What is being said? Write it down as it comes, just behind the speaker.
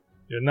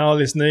You're now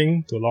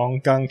listening to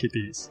Longkang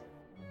Kitties.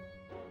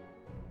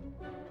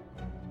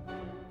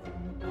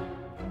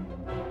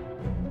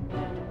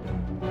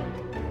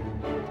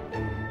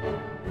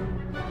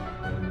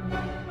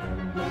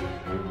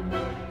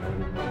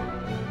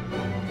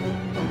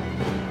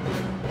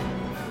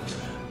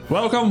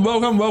 Welcome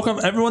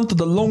everyone to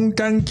the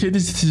Longkang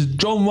Kitties. This is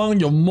John Wang,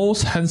 your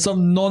most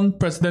handsome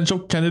non-presidential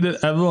candidate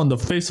ever on the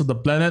face of the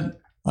planet.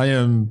 I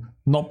am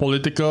not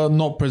political,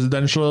 not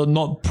presidential,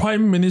 not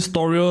prime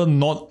ministerial,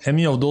 not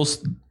any of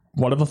those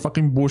whatever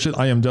fucking bullshit.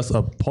 I am just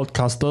a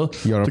podcaster.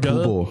 You're a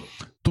poobo.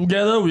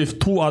 Together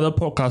with two other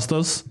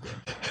podcasters.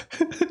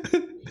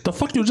 The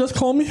fuck you just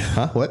call me?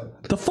 Huh?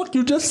 What? The fuck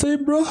you just say,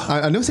 bro?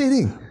 I never say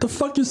anything. The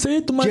fuck you say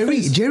it to my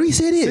face? Jerry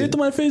said it. Say it to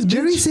my face, bitch.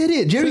 Jerry said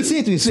it. Jerry said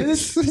it to his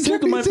face. Say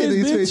it to my face,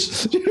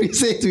 bitch. Jerry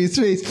said it to his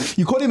face.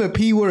 You called him a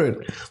P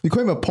word. You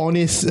call him a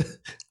pornist.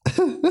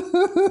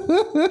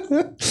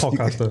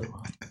 Podcaster.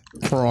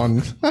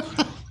 Prawn.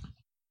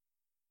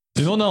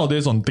 You know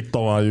nowadays on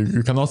TikTok,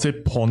 you cannot say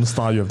porn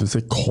star, you have to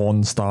say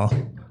corn star.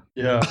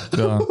 Yeah.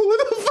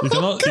 You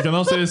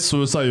cannot say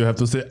suicide, you have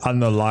to say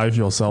unalive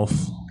yourself.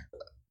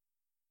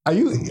 Are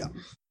you...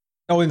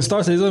 Oh, in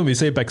Star Citizen, we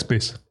say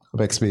backspace.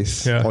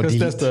 Backspace. Yeah, or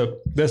because delete.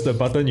 that's the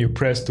button you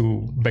press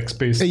to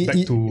backspace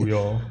back to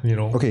your,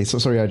 Okay, so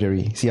sorry,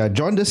 Jerry. See,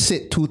 John just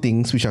said two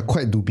things which are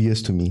quite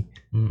dubious to me,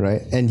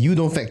 right? And you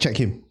don't fact check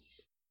him.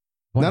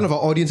 What? None of our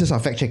audiences are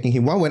fact checking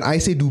him. Why when I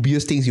say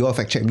dubious things, you all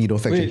fact check me, don't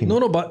fact check him?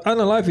 No, but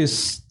unalive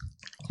is...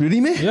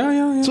 Really, man?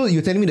 Yeah. So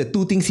you're telling me the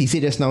two things he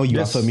said just now you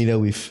are familiar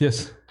with?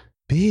 Yes.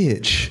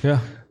 Bitch. Yeah.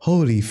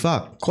 Holy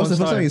fuck. What's the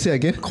first time you say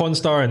again? Corn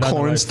star and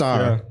Corn unalive.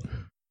 star. Yeah.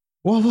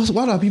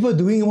 What are people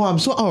doing? I'm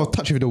so out of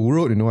touch with the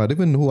world, I don't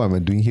even know who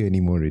I'm doing here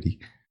anymore already.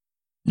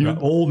 You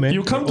old man.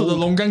 You come to the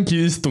Longkang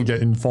Kitties to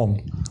get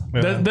informed.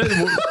 Yeah.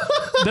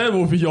 That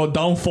will be your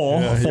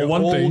downfall for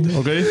one thing.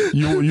 Okay,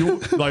 you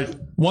like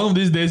one of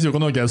these days you're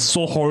gonna get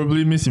so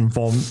horribly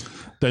misinformed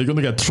that you're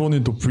gonna get thrown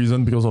into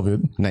prison because of it.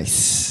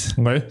 Nice.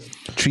 Okay,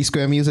 3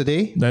 square meals a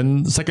day.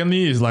 Then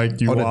secondly is like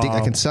you or the are, dick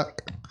I can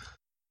suck.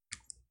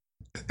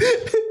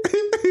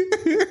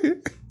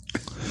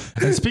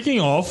 And speaking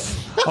of,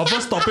 our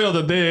first topic of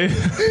the day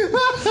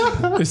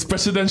is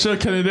presidential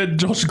candidate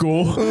Josh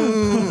Goh.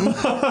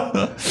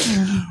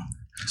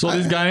 So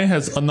this guy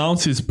has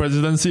announced his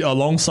presidency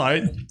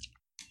alongside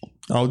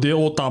our dear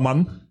old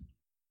Taman,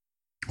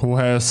 who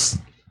has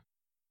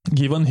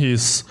given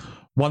his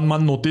 1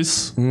 month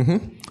notice.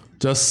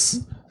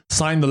 Just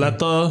signed the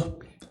letter.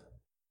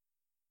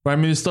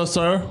 Prime Minister,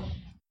 sir,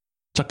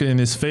 chuck it in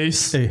his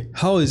face. Hey,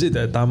 how is it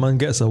that Taman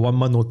gets a 1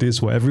 month notice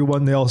where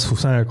everyone else who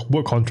signed a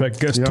work contract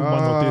gets 2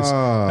 month notice?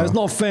 That's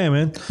not fair,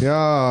 man.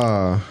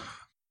 Yeah.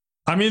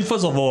 I mean,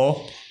 first of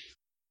all,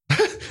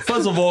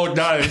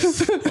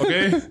 guys,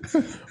 okay,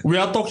 we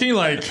are talking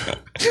like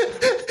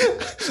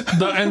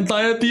the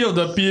entirety of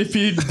the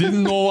PAP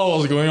didn't know what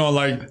was going on.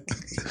 Like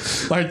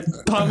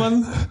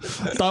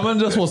Taman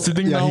just was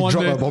sitting down he one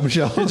dropped day. a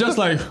bombshell. He just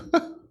like,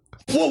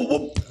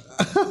 whoa,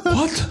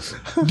 what?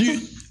 Do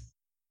you,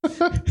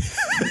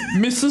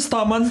 Mrs.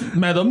 Taman,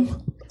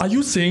 madam, are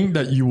you saying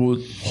that you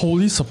would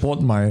wholly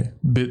support my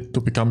bid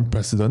to become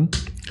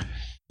president?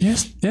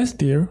 Yes,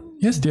 dear.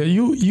 Yes, dear.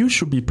 You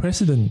should be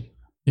president.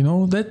 You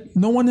know that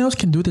no one else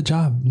can do the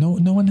job. No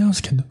one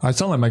else can. I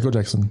sound like Michael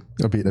Jackson.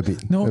 A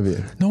bit. No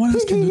one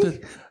else can do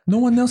that. No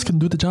one else can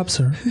do the job,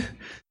 sir.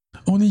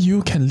 Only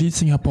you can lead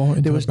Singapore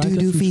into There was a brighter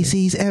doo-doo future.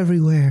 feces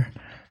everywhere.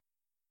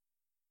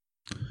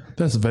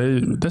 That's a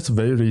very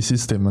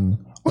racist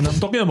statement. When I'm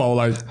talking about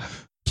like,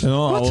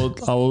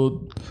 our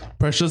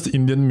precious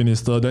Indian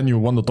minister, then you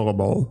want to talk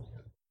about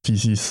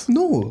feces.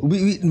 No,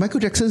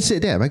 Michael Jackson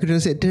said that. Michael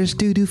Jackson said there's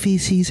doo-doo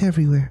feces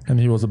everywhere. And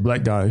he was a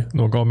black guy.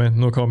 No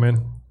comment.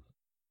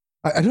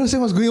 I don't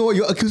understand what's going on.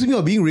 You're accusing me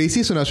of being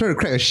racist when I was trying to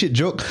crack a shit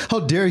joke.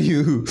 How dare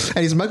you?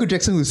 And it's Michael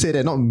Jackson who said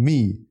that, not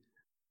me.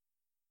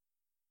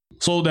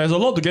 So there's a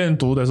lot to get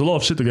into. There's a lot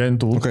of shit to get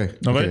into. Okay,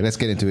 let's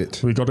get into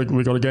it. We gotta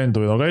get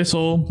into it. Okay,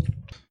 so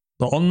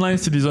the online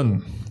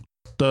citizen.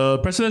 The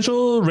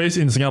presidential race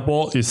in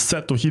Singapore is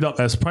set to heat up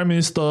as Prime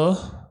Minister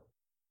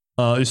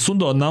is soon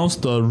to announce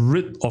the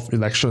writ of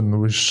election,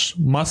 which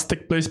must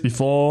take place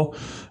before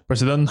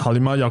President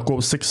Halimah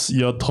Yacob's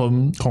 6-year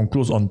term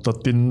concludes on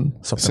 13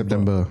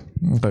 September.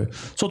 Okay.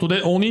 So today,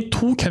 only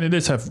 2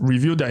 candidates have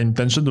revealed their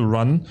intention to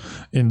run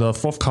in the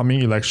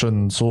forthcoming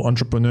election. So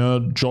entrepreneur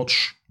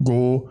George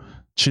Goh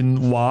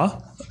Chin Wah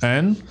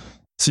and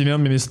Senior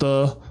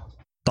Minister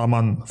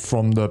Taman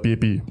from the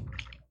PAP,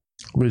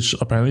 which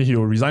apparently he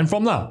will resign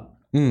from lah.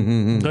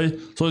 Okay,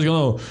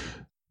 so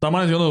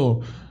Taman is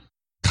going to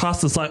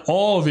cast aside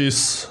all of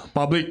his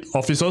public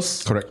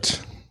officers.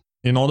 Correct.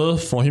 In order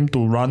for him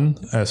to run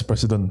as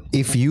president.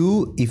 If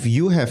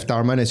you have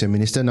Tharman as your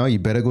minister now, you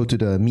better go to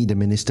the Meet the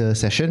Minister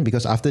session,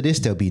 because after this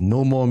there'll be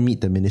no more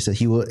Meet the Minister.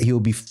 He will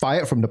be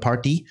fired from the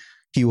party.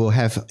 he will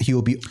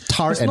be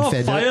tarred He's and not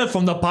feathered. fired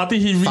from the party.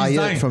 He Fired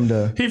resigned. from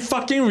the- He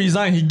fucking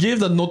resigned. He gave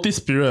the notice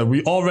period.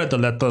 We all read the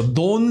letter.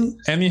 Don't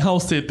anyhow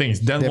say things.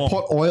 Then They what?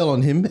 poured oil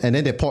on him, and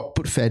then they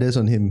put feathers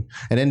on him,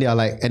 and then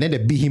they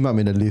beat him up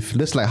in the lift.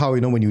 Just like how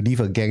when you leave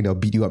a gang, they'll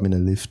beat you up in the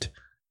lift.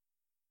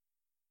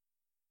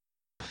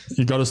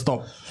 You gotta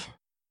stop.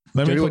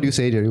 Jerry, what do you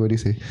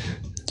say?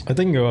 I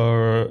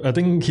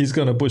think he's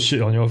gonna put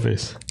shit on your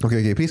face.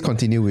 Okay. Please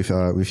continue with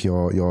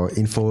your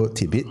info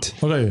tidbit.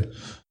 Okay.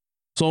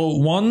 So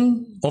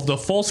one of the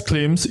false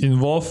claims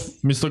involve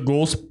Mr.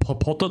 Goh's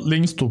purported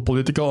links to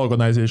political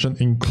organization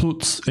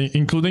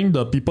including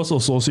the People's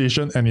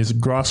Association and its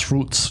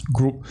grassroots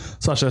group,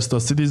 such as the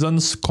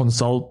Citizens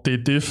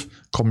Consultative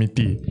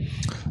Committee.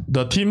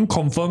 The team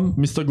confirmed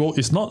Mr. Goh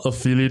is not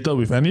affiliated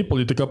with any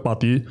political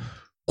party,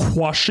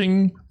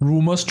 quashing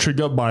rumors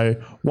triggered by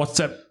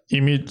WhatsApp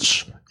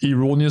image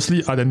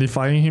erroneously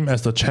identifying him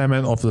as the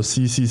chairman of the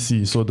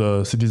CCC, so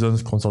the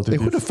Citizens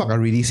Consultative. Who the fuck are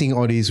releasing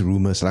all these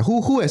rumors? Like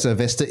who has a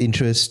vested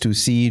interest to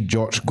see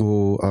George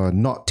Goh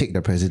not take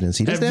the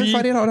presidency? Let's then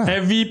find it out.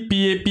 Every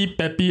PAP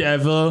peppy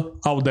ever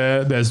out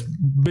there that's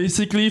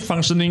basically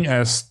functioning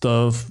as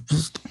the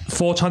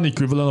 4chan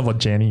equivalent of a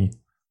Jenny.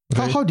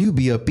 Okay? How do you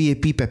be a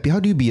PAP peppy? How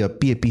do you be a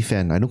PAP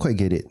fan? I don't quite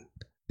get it.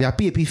 There are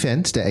PAP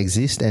fans that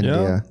exist and they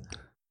are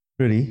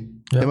really?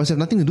 They must have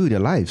nothing to do with their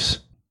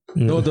lives.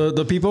 Yeah. No,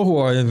 the people who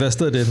are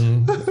invested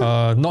in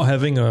not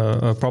having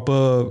a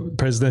proper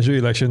presidential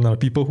election are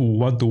people who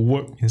want to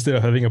work instead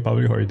of having a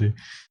public holiday.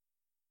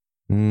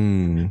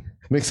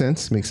 Makes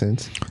sense.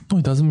 No,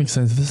 it doesn't make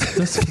sense.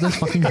 That's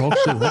fucking dog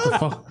shit. What the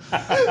fuck?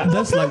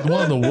 That's like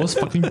one of the worst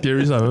fucking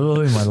theories I've ever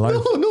heard in my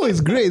life. No, it's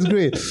great.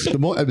 The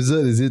more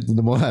absurd is it,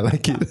 the more I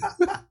like it.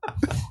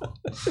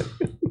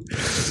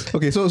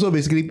 Okay, so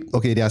basically,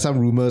 there are some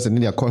rumors and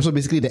then there are so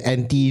basically the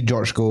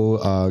anti-George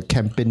Goh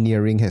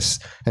campaigning has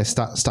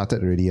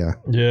started already.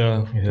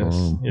 Yeah.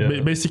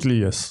 Basically,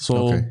 yes.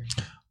 So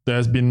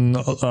there's been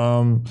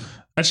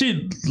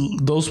actually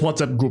those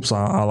WhatsApp groups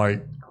are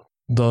like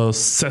the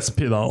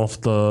cesspit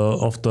of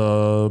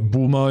the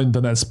boomer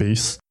internet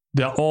space.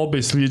 They're all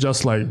basically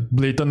just like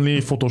blatantly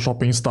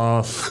photoshopping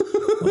stuff.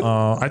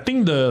 I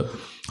think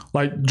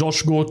like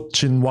Josh Goh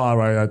Chinwa,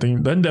 right? I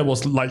think then there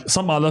was like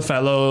some other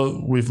fella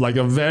with like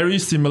a very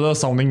similar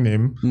sounding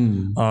name,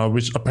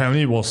 which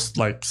apparently was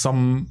like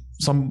some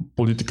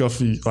political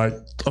like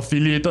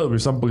affiliated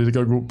with some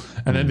political group,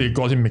 and then they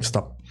got him mixed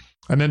up,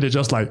 and then they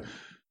just like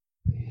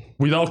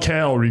without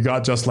care or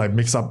regard just like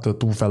mix up the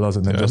two fellas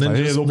and then just like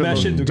hey, look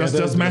mash it together.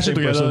 Just mash it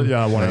together, person.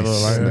 yeah, whatever,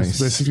 Nice, right? nice. It's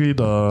basically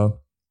the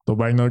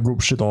Wagner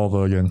group shit all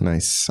over again.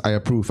 Nice. I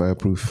approve.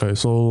 Okay,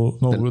 so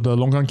no, the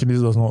Longkang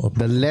Kidneys does not approve.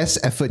 The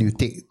less effort you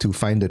take to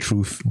find the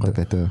truth, the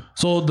better.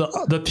 So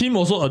the team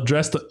also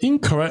addressed the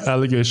incorrect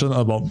allegation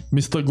about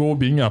Mr. Goh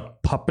being a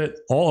puppet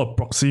or a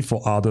proxy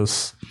for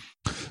others,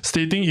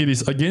 stating it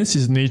is against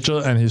his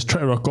nature and his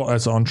track record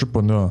as an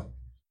entrepreneur.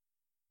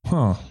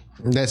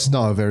 That's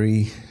not a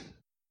very...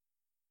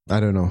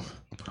 I don't know.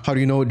 How do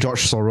you know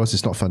George Soros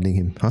is not funding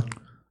him? Huh?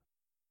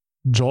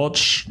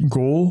 George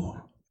Goh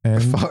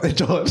and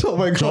George, oh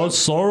my god. George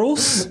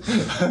Soros?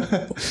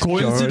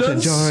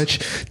 Coincidence?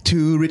 George,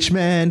 two rich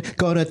men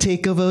gonna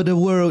take over the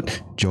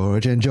world.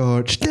 George and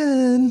George,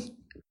 done.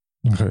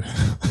 Okay.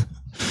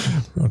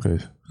 Okay.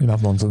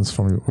 Enough nonsense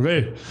from you.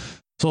 Okay.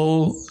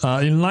 So,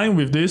 in line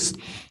with this,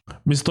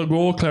 Mr.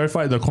 Goh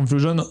clarified the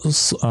confusion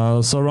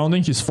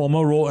surrounding his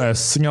former role as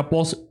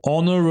Singapore's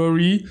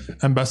honorary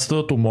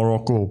ambassador to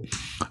Morocco.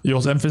 It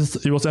was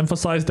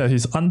emphasized that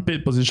his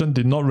unpaid position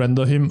did not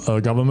render him a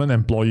government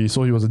employee,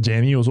 so he was a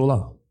Jenny also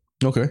lah.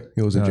 Okay,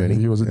 he was a Jenny.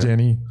 He was a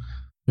Jenny.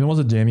 You know what's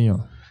a Jenny?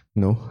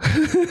 No.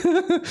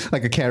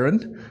 Like a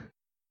Karen?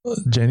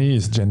 Jenny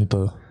is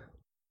janitor.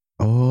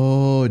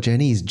 Oh,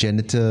 Jenny is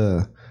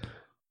janitor.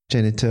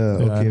 Janitor.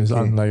 Yeah, Okay. it's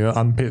like an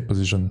unpaid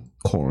position.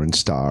 Corn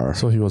star.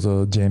 So he was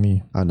a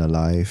Jenny.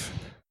 Unalive.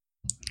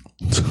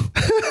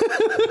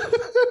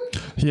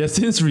 He has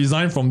since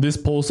resigned from this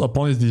post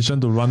upon his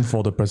decision to run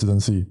for the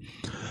presidency.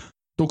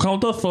 To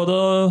counter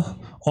further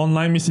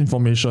online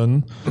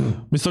misinformation,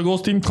 Mr.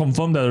 Goh's team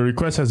confirmed that a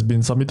request has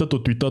been submitted to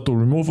Twitter to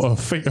remove a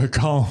fake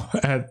account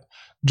at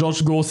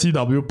George Goh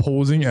CW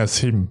posing as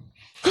him.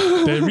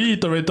 They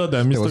reiterated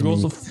that Mr.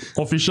 Goh's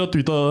official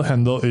Twitter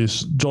handle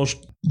is George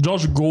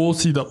Goh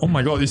CW. Oh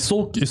my god, it's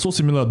so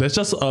similar. There's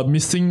just a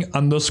missing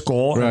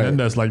underscore and then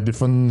there's like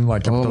different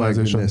like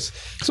capitalization. Oh my goodness.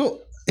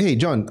 So, hey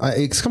John,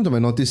 it's come to my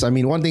notice. I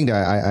mean, one thing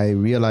that I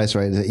realized,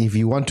 right, that if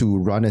you want to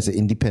run as an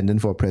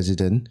independent for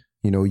president,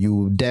 you know,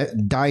 you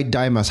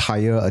die must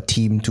hire a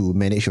team to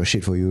manage your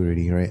shit for you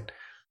already, right?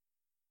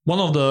 One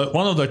of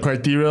the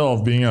criteria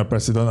of being a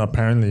president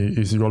apparently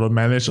is you got to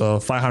manage a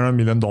 $500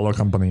 million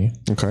company.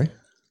 Okay.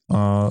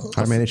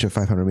 I manage a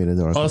 $500 million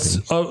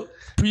company.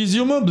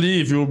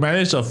 Presumably, if you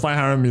manage a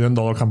 $500 million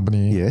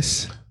company,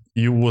 Yes.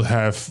 you would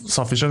have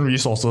sufficient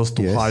resources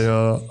to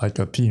hire like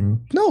a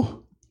team.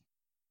 No.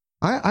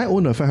 I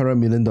own a $500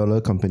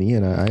 million company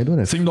and I don't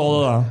have... Sing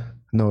dollar.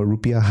 No,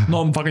 rupiah.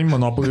 Not fucking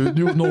monopoly.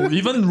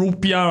 Even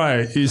rupiah,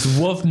 right, is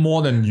worth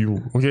more than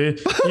you. Okay,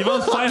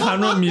 even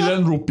 500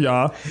 million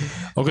rupiah,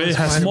 okay,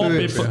 has more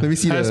paper. Let me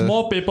see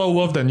more paper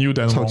worth than you.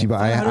 Than but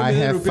I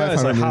have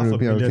 500 million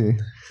rupiah. Okay.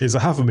 It's a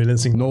 $500,000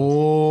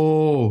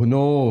 Singapore.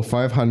 No,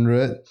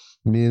 500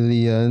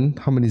 million.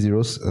 How many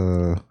zeros?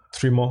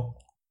 3 more.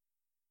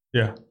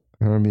 Yeah.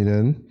 100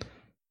 million.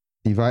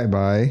 Divide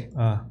by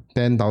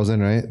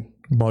 10,000, right?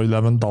 About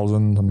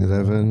 11,000.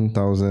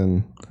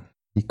 11,000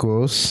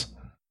 equals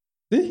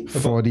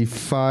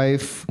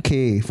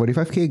 45k.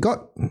 45k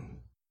got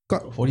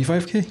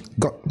 45k?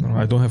 Got. No,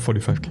 I don't have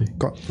 45k.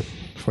 Got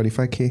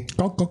 45k.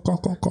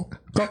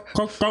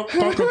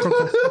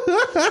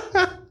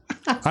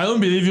 I don't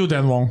believe you,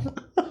 Dan Wong.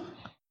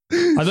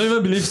 I don't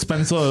even believe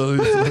Spencer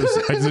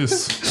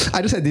exists.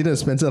 I just had dinner with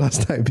Spencer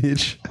last night,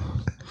 bitch.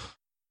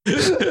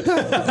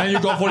 And you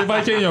got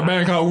 45k in your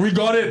bank account. We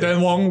got it,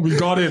 Dan Wong. We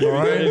got it,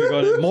 alright? We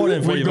got it. More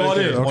than 45k. We got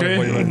it,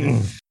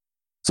 okay?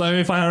 So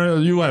anyway,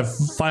 500. You have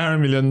 500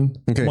 million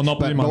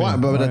monopoly money.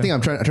 But the thing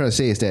I'm trying to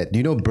say is that, do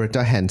you know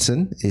Berta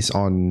Hansen is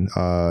on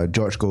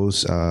George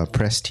Goh's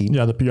press team?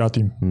 Yeah, the PR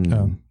team.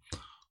 Yeah.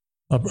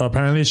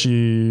 Apparently,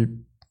 she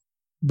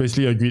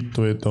basically agreed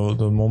to it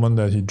the moment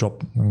that he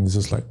dropped. And it's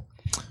just like,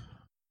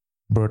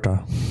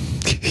 Berta,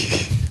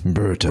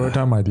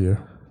 my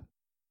dear,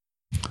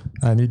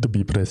 I need to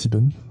be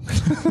president.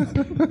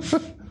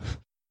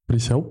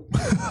 Please help.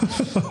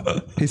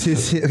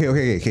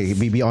 Okay.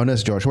 Be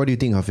honest, George. What do you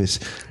think of his?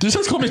 Did you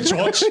just call me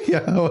George?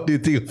 Yeah. What do you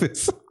think of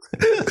his?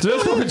 Did you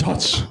just call me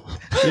George?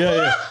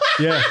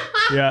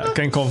 Yeah.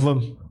 Can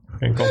confirm.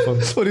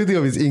 What do you think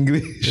of his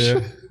English?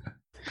 Yeah.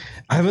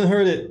 I haven't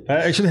heard it.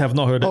 I actually have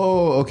not heard it.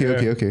 Oh,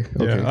 okay.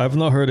 Yeah, I've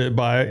not heard it,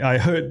 but I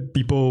heard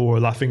people were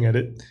laughing at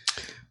it.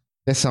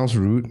 That sounds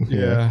rude.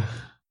 Yeah.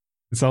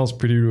 It sounds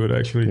pretty rude,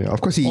 actually. Yeah,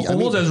 of course,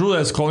 almost as rude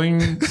as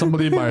calling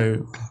somebody by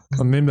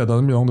a name that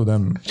doesn't belong to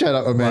them. Shut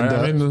up, Amanda.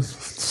 Right? I mean,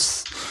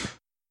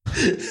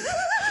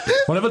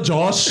 whatever,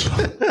 Josh.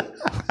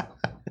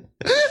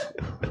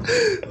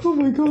 Oh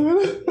my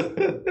god.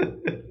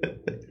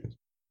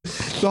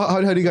 So how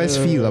do you guys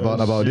feel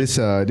about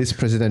this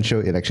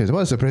presidential elections? What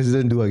does the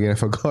president do again? I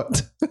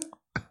forgot.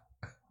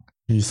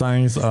 He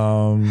signs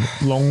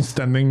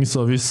long-standing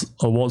service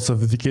award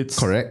certificates.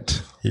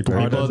 Correct. To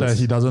people that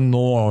he doesn't know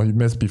or he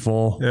met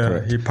before. Yeah,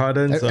 correct. He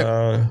pardons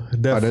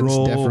death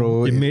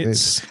row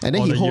inmates. And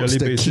then he holds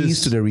the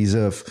keys to the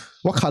reserve.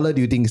 What color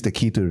do you think is the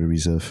key to the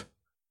reserve?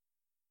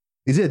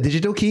 Is it a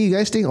digital key, you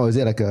guys think, or is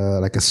it like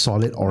a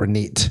solid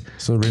ornate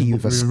key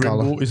with a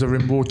skull? It's a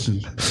rainbow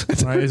key.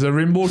 Right? It's a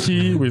rainbow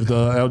key with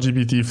the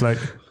LGBT flag,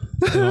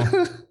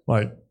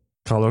 like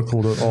color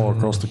coded all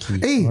across the key.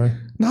 Hey, right?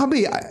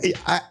 Nabi,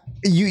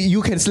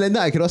 you can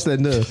slender, I cannot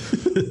slender.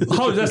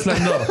 How is that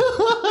slender?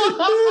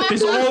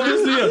 It's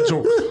obviously a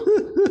joke.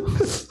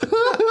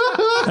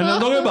 And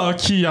I'm talking about a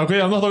key,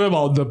 okay? I'm not talking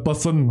about the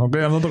person,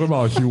 okay? I'm not talking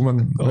about a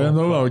human. Okay? I'm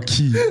talking about a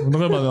key. I'm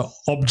talking about an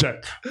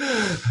object.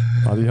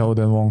 Bloody hell,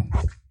 then wrong.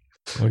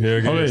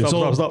 Okay.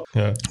 Stop.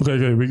 Yeah.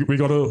 Okay. We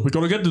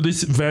gotta get to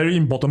this very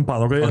important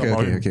part, okay?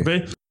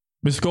 Okay.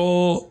 Mr.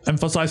 Goh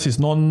emphasized his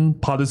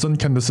non-partisan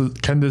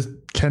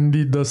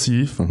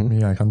candidacy.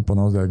 Me, I can't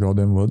pronounce that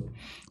goddamn word.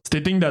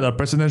 Stating that a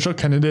presidential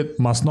candidate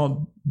must not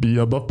be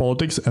above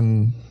politics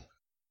and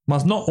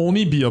must not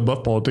only be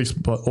above politics,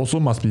 but also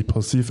must be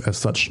perceived as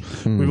such.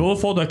 With over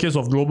 4 decades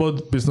of global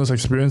business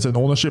experience and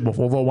ownership of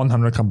over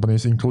 100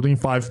 companies, including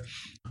 5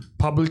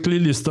 publicly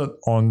listed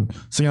on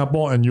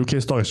Singapore and UK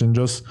stock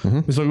exchanges,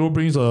 Mr. Goh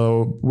brings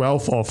a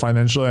wealth of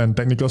financial and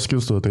technical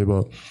skills to the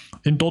table.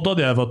 In total,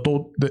 they have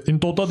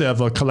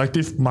a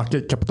collective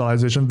market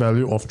capitalization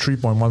value of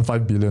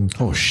 3.15 billion.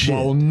 Oh shit!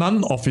 While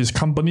none of his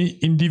company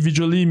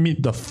individually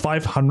meet the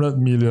 500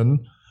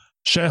 million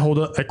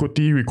shareholder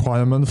equity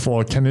requirement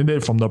for a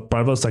candidate from the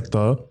private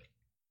sector,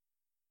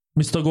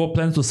 Mr. Goh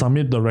plans to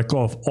submit the record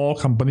of all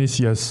companies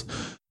he has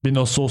been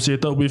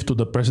associated with to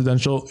the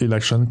Presidential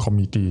Election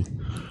Committee.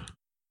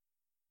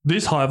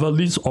 This, however,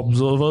 leads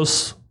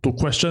observers to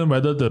question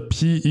whether the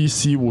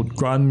PEC would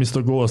grant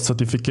Mr. Goh a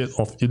certificate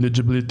of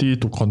eligibility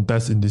to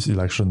contest in this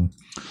election.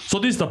 So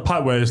this is the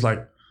part where it's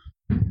like,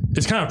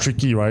 it's kind of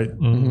tricky, right?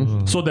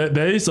 So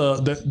there is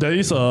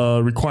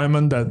a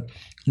requirement that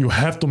you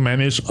have to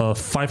manage a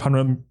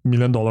 $500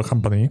 million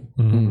company,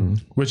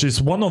 which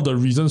is one of the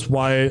reasons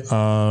why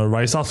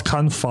Raisa's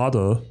Khan's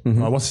father,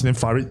 what's his name,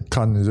 Farid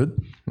Khan, is it?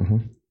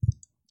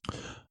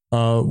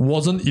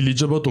 Wasn't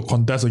eligible to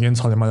contest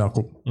against Halimah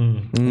Yacob.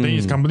 I think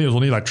his company was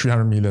only like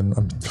 300 million.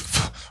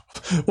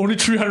 Only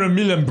 300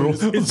 million, bro.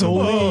 It's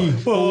only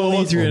 300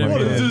 What million.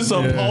 is this?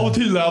 A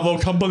poverty level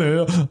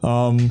company?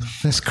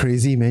 That's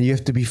crazy, man. You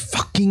have to be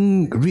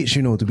fucking rich,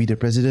 to be the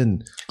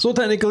president. So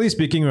technically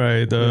speaking,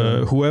 right,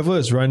 whoever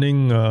is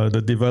running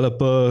the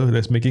developer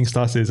that's making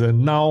Star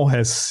Citizen now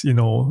has,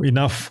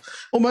 enough.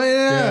 Oh my,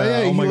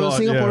 yeah. Oh my God,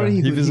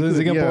 Singaporean. If he's a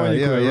Singaporean,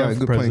 he could run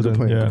for president.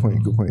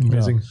 Good point.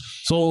 Amazing.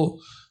 So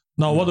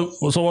now, what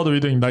do we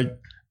think? Like,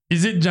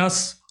 is it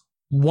just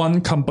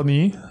one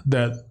company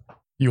that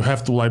you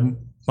have to like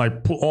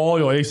like put all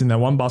your eggs in that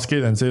one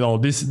basket and say, oh,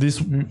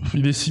 this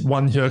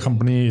one here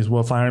company is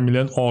worth 500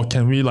 million, or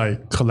can we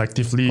like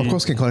collectively? Of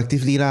course, can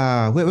collectively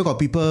lah. We got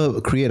people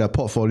create a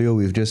portfolio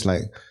with just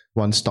like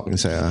one stock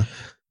inside.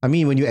 I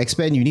mean, when you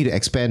expand, you need to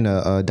expand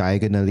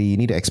diagonally. You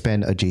need to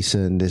expand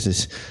adjacent.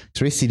 It's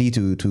very silly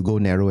to go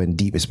narrow and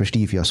deep,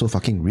 especially if you're so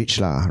fucking rich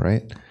lah,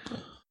 right?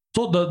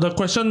 So the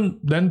question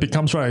then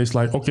becomes, right, it's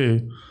like,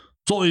 okay,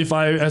 so if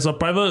I, as a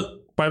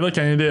private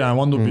candidate, I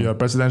want to be a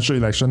presidential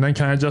election, then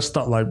can I just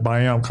start like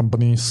buying out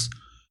companies,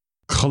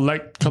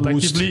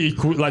 collectively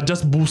like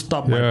just boost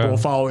up my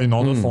profile in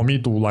order for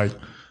me to like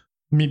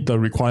meet the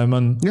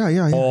requirement?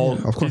 Yeah. Or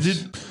of course.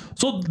 is it,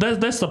 so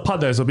that's the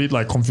part that's a bit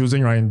like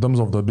confusing, right, in terms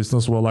of the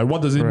business world. Like,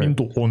 what does it mean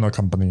to own a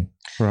company?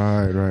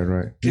 Right.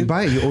 You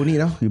buy it, you own it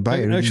now. You buy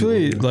it.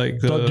 Actually,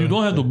 like You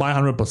don't have to buy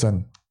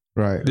 100%.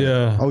 Right.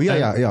 Yeah. Oh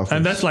yeah.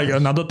 And that's like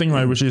another thing,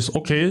 right? Which is,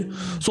 okay,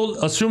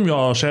 so assume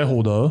you're a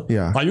shareholder.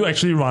 Yeah. Are you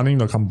actually running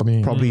the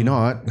company? Probably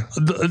not.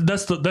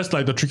 That's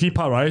like the tricky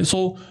part, right?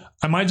 So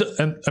am I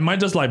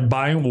just like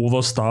buying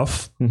over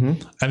stuff and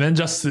then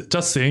just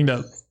saying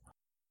that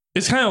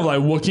it's kind of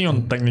like working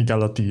on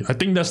technicality? I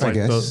think that's like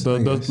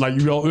the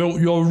like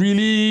you're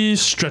really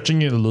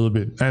stretching it a little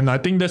bit, and I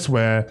think that's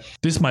where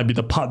this might be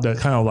the part that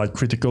kind of like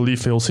critically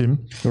fails him.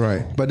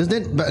 Right, but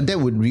that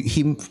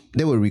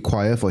would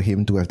require for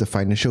him to have the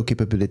financial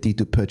capability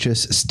to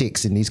purchase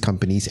stakes in these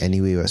companies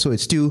anyway. Right? So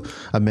it's still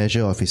a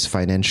measure of his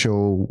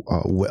financial,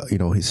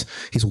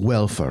 his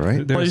wealth,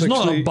 right? But it's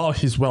not about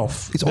his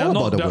wealth. It's all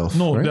about the wealth.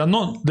 No,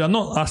 right? they're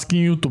not asking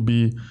you to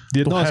be.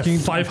 They're not asking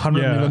 $500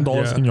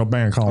 million in your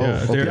bank account.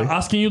 Yeah, they're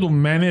asking you to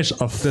manage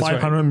a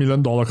 $500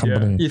 million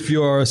company. Yeah. If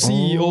you're a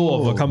CEO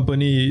of a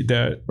company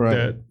that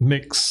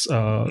makes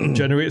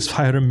generates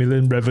 500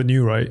 million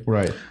revenue, right?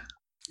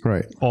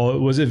 Right. Or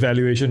was it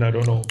valuation? I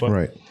don't know.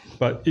 But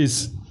but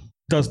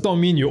does not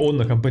mean you own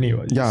the company.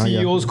 Right?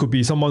 CEOs could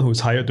be someone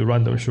who's hired to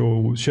run the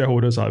show.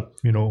 Shareholders are,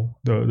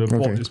 the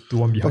board is the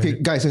one behind.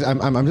 Okay, guys,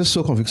 I'm just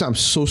so confused. I'm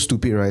so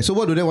stupid, right? So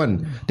what do they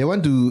want? They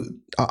want to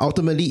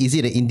ultimately, is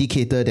it an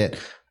indicator that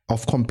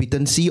of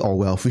competency or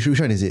wealth? Which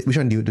one is it? Which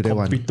one do they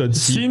want?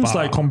 Seems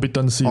like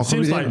competency.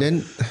 Seems like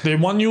then they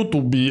want you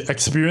to be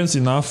experienced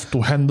enough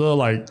to handle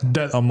like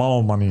that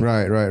amount of money.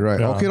 Right.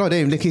 Yeah. Okay, then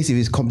in that case, if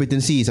his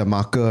competency is a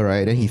marker,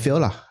 right, then he fail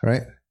lah,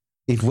 right?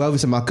 If wealth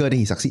is a marker, then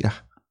he succeed lah.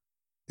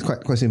 It's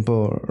quite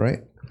simple, right?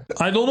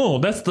 I don't know.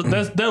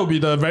 That will be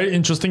the very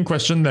interesting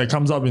question that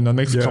comes up in the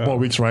next couple of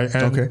weeks, right?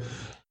 And,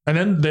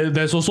 and then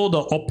there's also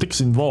the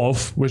optics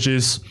involved, which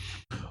is,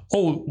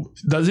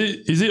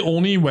 is it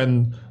only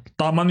when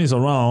Taman is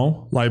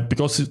around, like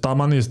because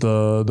Taman is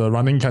the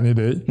running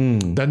candidate,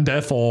 then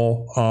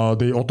therefore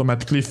they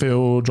automatically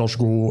fail Josh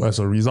Goh as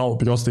a result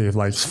because they've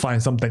like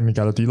find some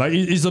technicality. Like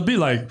it's a bit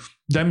like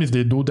them if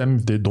they do, them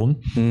if they don't.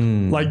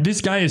 Like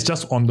this guy is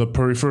just on the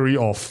periphery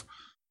of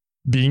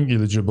being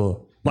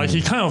eligible. Like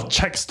he kind of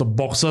checks the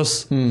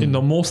boxes in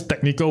the most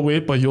technical way,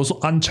 but he also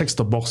unchecks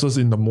the boxes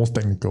in the most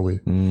technical way.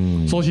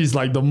 So he's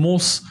like the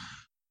most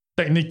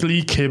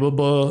technically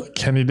capable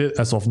candidate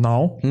as of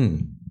now.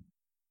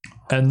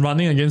 And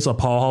running against a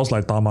powerhouse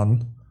like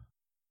Taman,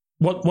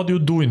 what do you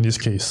do in this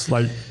case?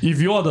 Like if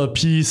you are the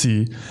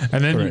PEC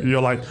and then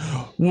you're like,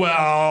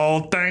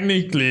 well,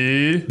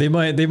 technically they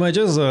might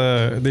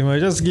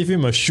just give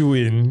him a shoe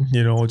in,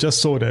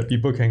 just so that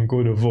people can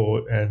go to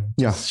vote and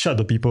shut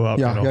the people up.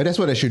 Yeah, that's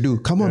what they should do.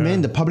 Come on,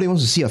 man. The public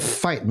wants to see a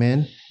fight,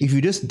 man. If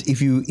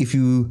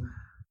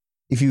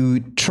you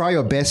try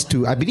your best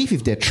to, I believe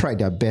if they tried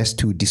their best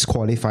to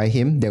disqualify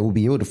him, they will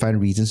be able to find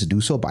reasons to do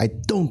so. But I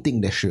don't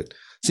think they should.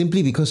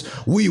 Simply because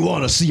we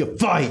want to see a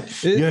fight.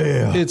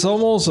 It's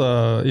almost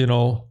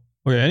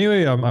Okay.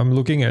 Anyway, I'm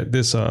looking at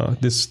this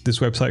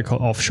website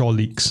called Offshore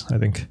Leaks. I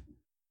think.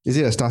 Is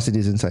it a Star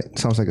Citizen site?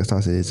 Sounds like a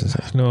Star Citizen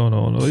site.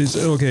 No. It's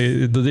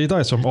okay. The data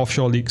is from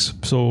Offshore Leaks.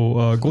 So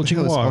Goh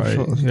Chinghua,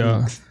 right?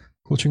 Yeah.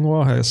 Goh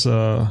Chinghua has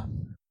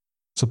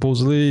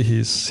supposedly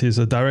he's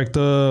a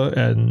director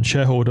and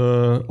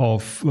shareholder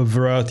of a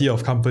variety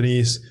of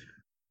companies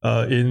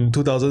in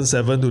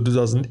 2007 to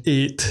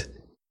 2008.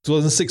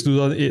 2006,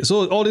 2008.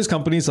 So all these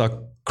companies are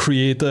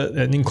created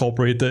and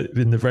incorporated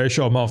in a very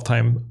short amount of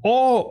time,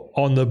 all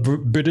on the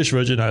British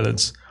Virgin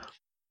Islands.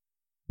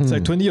 It's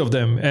like 20 of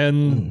them,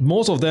 and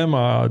most of them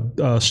are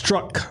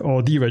struck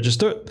or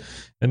deregistered.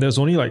 And there's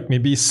only like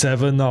maybe 8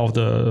 out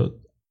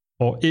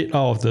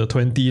of the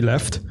 20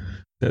 left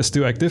that's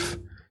still active.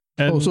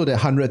 And also the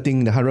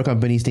 100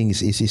 companies thing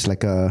is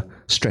like a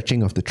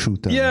stretching of the truth.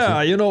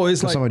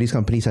 It's like some of these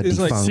companies are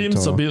defunct.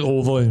 Seems a bit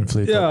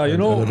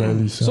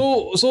overinflated.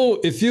 So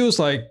it feels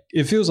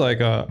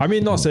like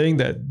I'm not saying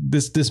that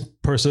this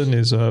person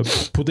is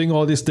putting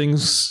all these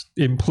things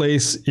in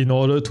place in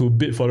order to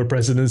bid for the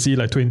presidency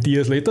like 20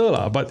 years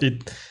later, but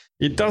it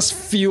does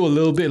feel a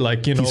little bit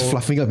like he's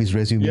fluffing up his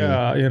resume.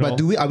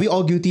 But are we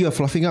all guilty of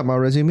fluffing up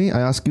our resume?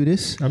 I ask you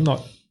this. I'm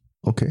not.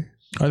 Okay.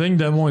 I think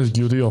Demo is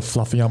guilty of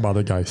fluffing up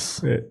other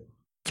guys.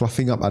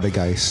 Fluffing up other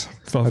guys.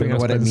 I don't know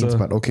what that means,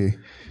 but okay.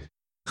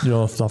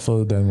 You're a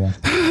fluffer, Demo.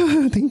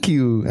 Thank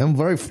you. I'm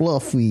very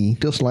fluffy,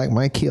 just like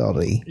my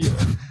Kiari.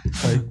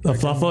 The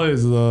fluffer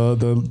is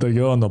the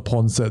girl on the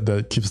porn set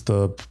that keeps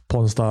the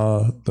porn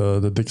star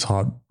the dick's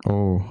hard.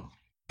 Oh.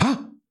 Huh?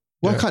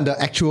 Why can't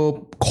the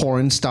actual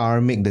porn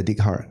star make the dick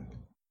hard?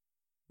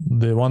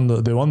 They want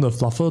the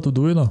fluffer to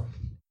do it.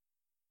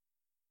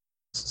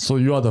 So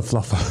you are the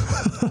fluffer.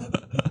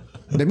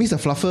 That means the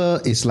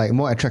fluffer is like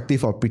more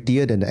attractive or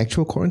prettier than the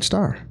actual porn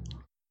star.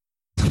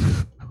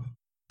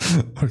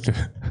 Okay.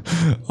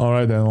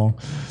 Alright then.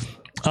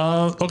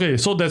 Okay,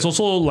 so there's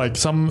also like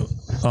some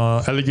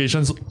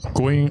allegations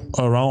going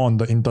around on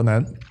the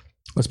internet,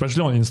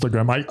 especially on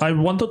Instagram. I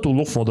wanted to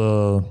look for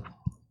the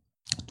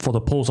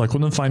post. I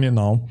couldn't find it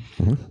now.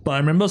 But I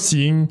remember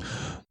seeing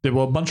there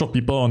were a bunch of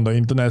people on the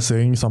internet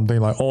saying something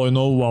like, oh,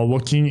 while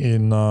working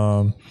in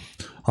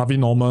Harvey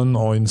Norman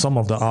or in some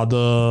of the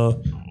other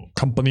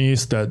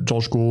companies that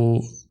George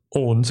Goh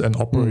owns and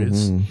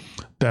operates,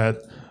 that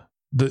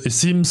it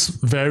seems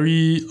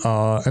very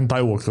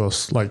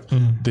anti-workers. Like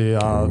they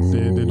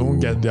don't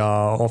get their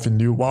off in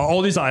lieu. Well,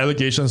 all these are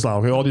allegations,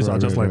 okay? All these are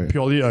just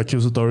purely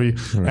accusatory,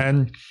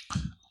 and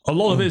a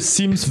lot of it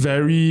seems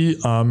very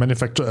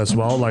manufactured as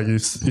well. Like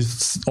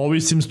it's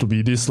always seems to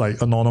be this like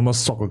anonymous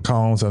stock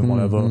accounts and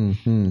whatever.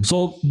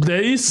 So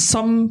there is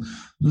some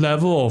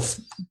level of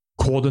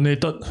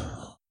coordinated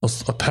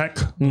attack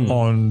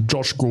on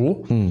George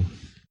Goh.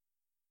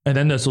 And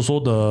then there's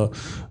also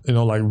the,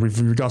 like with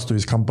regards to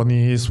his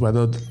companies,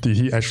 whether did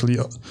he actually,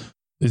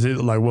 is it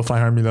like worth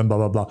 500 million, blah,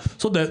 blah, blah.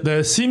 So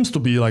there seems to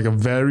be like a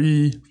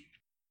very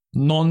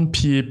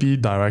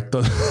non-PAP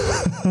directed.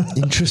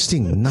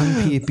 Interesting.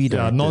 Non-PAP directed.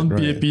 Yeah,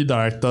 non-PAP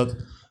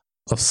directed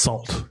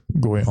assault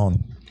going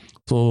on.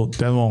 So,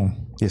 Dan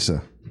Wong. Yes,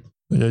 sir.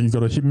 Yeah, you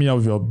gotta hit me up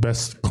with your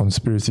best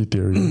conspiracy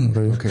theory.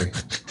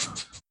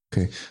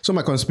 Okay. So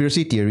my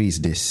conspiracy theory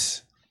is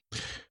this.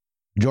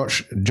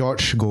 George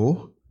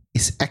Goh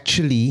is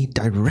actually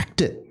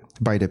directed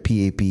by the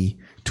PAP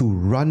to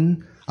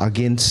run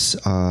against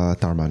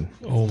Tharman.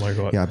 Oh my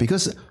God. Yeah,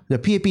 because the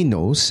PAP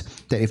knows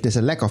that if there's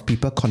a lack of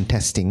people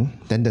contesting,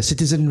 then the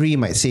citizenry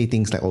might say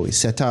things like, oh, it's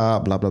set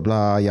up, blah, blah,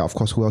 blah. Yeah, of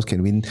course, who else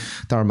can win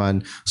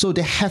Tharman? So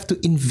they have to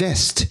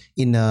invest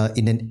in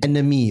an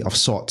enemy of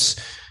sorts.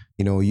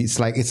 It's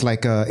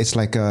like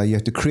you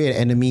have to create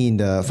an enemy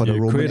for the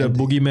Roman. Create a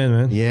boogeyman,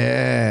 man.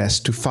 Yes,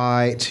 to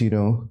fight,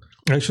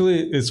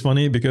 Actually, it's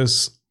funny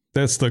because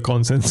that's the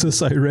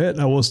consensus I read.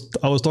 I was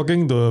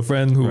talking to a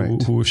friend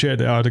who shared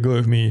the article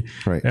with me,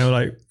 and I'm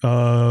like,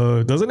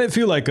 doesn't it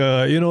feel like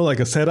like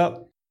a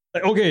setup?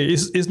 Like, okay,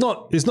 it's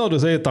not to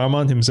say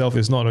Tharman himself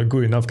is not a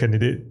good enough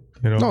candidate.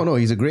 No,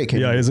 he's a great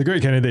candidate. Yeah, he's a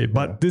great candidate.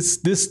 But this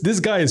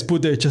guy is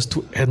put there just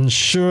to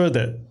ensure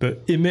that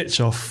the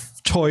image of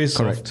choice.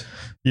 Correct.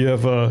 You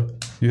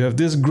have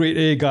this grade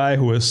A guy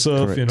who has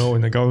served, in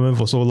the government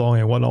for so long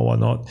and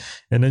whatnot.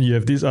 And then you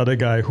have this other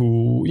guy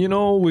who,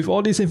 with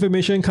all this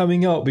information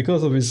coming out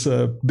because of his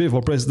bid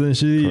for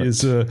presidency,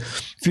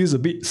 feels a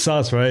bit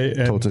sus, right?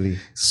 And totally.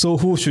 So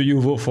who should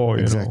you vote for?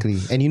 Exactly.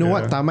 And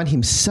what? Tharman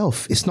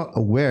himself is not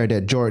aware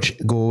that George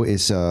Goh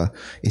is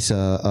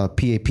a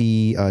PAP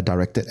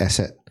directed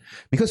asset.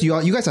 Because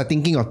you guys are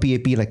thinking of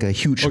PAP like a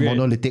huge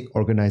monolithic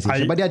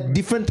organization, but there are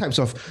different types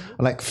of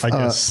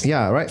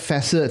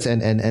facets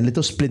and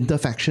little splinter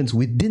factions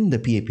within the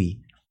PAP.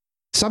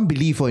 Some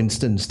believe, for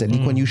instance, that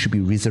Lee Kuan Yew should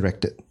be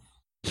resurrected.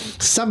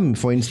 Some,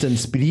 for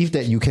instance, believe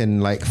that you can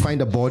like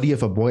find a body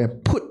of a boy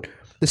and put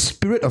the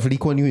spirit of Lee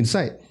Kuan Yew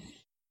inside.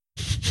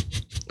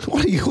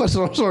 What's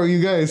wrong,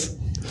 you guys?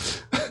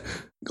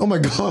 Oh my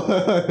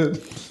God.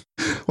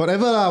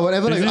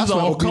 Whatever. This is the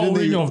occult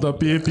wing of the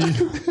PAP.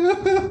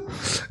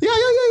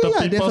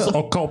 The People's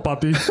Occult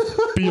Party.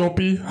 POP.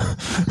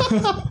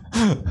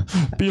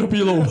 POP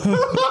low.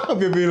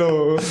 POP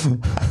low.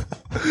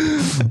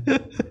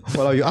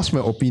 Well, you ask my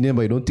opinion,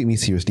 but you don't take me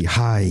seriously.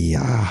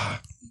 Hi.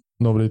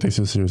 Nobody takes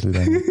you seriously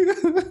then.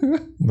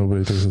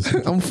 Nobody takes you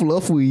seriously. I'm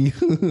fluffy.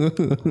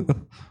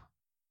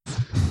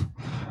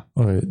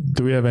 Okay,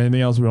 do we have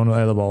anything else we want to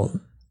add about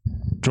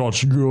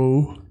George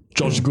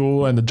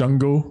Goh and the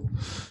jungle?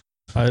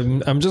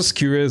 I'm just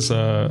curious,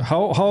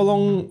 how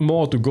long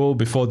more to go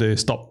before they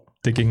stop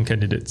taking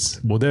candidates?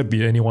 Will there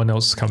be anyone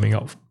else coming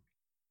up?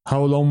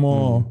 How long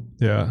more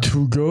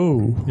to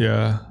go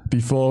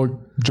before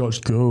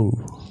George Goh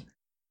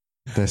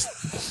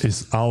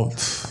is out?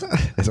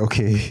 That's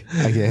okay,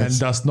 I guess. And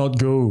does not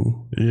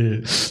go.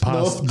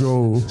 Past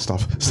go.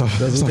 Stop.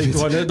 Doesn't take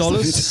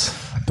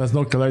 $200? Does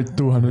not collect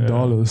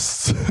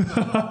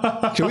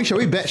 $200. Shall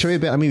we bet? I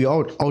mean, we're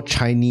all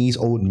Chinese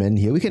old men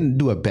here. We can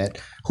do a bet.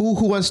 Who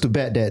wants to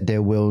bet that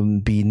there will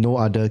be no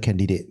other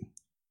candidate?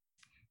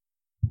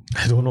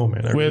 I don't know,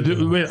 man.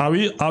 Wait,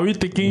 are we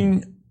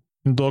taking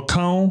into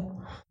account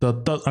the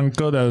third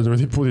uncle that has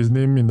already put his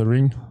name in the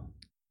ring?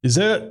 Is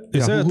there a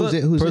third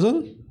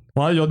person?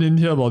 Why you didn't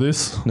hear about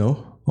this?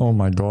 No. Oh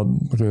my God.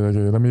 Okay.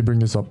 Let me bring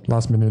this up.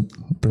 Last minute.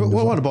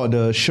 What about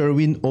the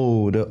Sherwin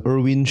the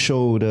Irwin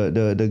show,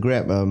 the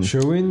Grab?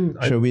 Sherwin.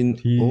 I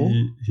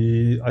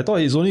thought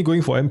he's only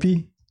going for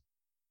MP.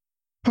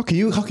 How can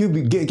you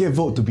get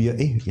vote to be a?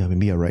 Yeah,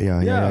 maybe you're right. Yeah,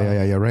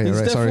 right.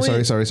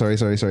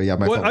 Sorry. Yeah,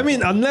 my fault. I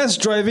mean, unless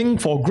driving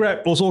for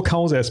Grab also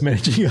counts as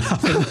managing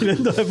 $500 million,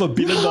 $1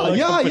 billion company.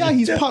 Yeah,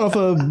 he's part of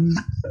a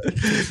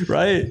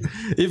right.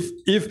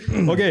 If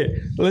okay,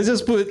 let's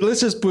just put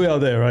it out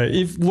there, right?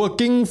 If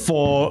working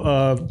for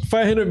a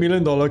 $500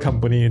 million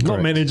company,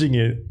 not managing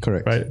it,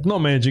 correct, right? Not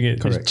managing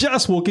it, correct. It's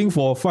just working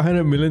for a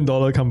 $500 million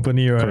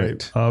company,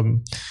 right?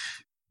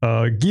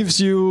 Correct. Gives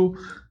you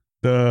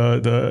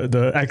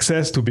the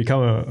access to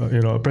become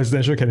a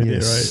presidential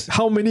candidate, right?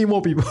 How many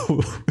more people?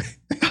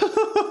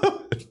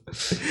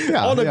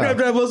 All the Grab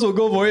drivers will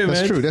go for it,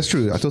 man. That's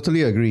true. I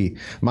totally agree.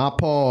 My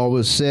pa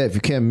always said, if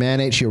you can't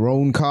manage your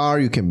own car,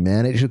 you can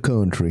manage the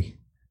country.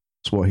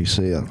 That's what he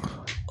said.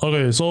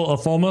 Okay, so a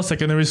former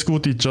secondary school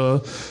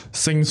teacher,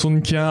 Seng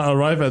Sun Kia,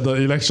 arrived at the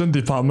election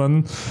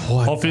department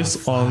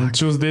office on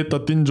Tuesday,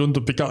 13 June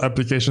to pick up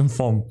application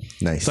form.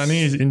 Nice. Signing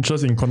his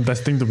interest in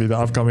contesting to be the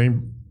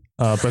upcoming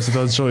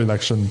presidential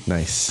election.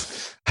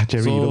 Nice.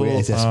 Jerry, the way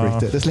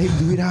exasperated. Just let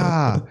him do it.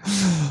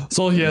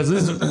 So he has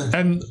this,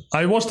 and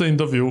I watched the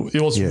interview.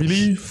 It was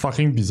really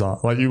fucking bizarre.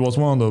 Like, it was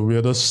one of the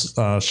weirdest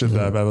shit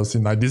that I've ever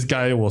seen. Like, this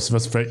guy was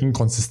just very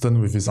inconsistent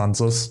with his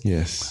answers.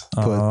 Yes.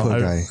 Poor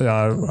guy.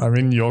 Yeah, I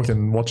mean, you all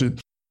can watch it.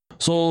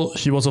 So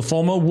he was a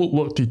former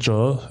woodwork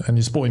teacher and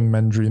he spoke in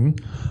Mandarin.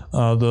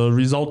 The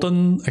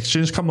resultant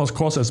exchange comes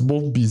across as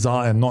both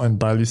bizarre and not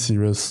entirely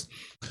serious.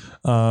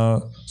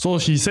 So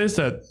he says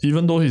that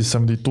even though he's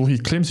 72, he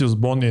claims he was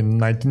born in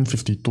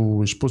 1952,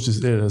 which puts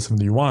his age at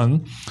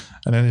 71.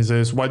 And then he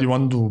says, why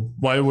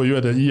were you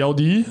at the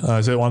ELD?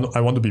 I said,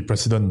 I want to be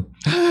president.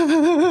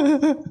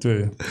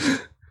 Okay.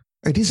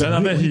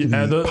 Then he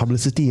added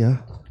publicity, And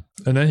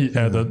then he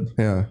added,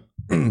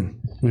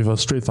 with a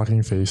straight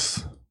fucking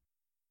face,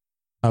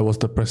 I was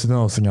the president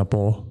of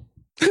Singapore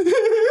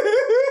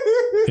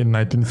in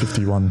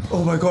 1951.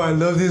 Oh my god, I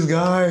love this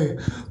guy.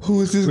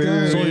 Who is this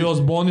guy? So he was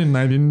born in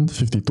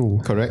 1952.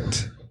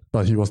 Correct.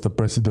 But he was the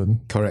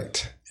president.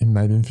 Correct. In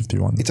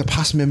 1951. It's a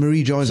past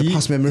memory, John. It's a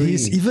past memory.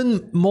 He's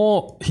even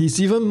more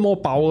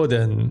power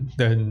than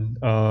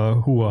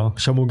Shanmugam.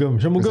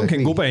 Shanmugam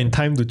can go back in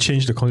time to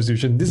change the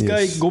constitution. This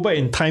guy go back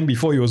in time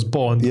before he was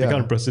born to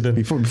become president.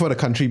 Before the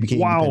country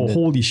became independent.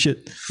 Holy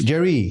shit.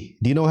 Jerry,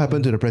 do you know what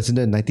happened to the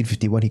president in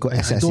 1951? He got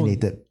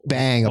assassinated.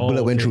 Bang, a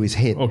bullet went through his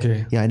head.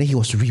 Okay. Yeah, and then he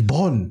was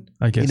reborn,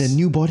 I guess, in a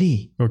new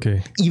body.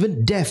 Okay.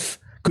 Even death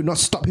could not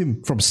stop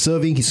him from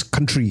serving his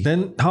country.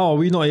 Then how are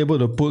we not able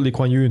to put Lee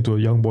Kuan Yew into a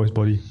young boy's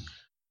body?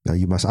 Now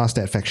you must ask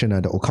that faction,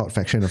 the occult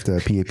faction of the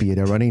PAP.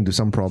 They're running into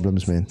some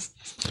problems, man.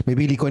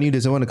 Maybe Lee Kuan Yew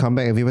doesn't want to come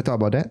back. Have you ever thought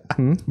about that?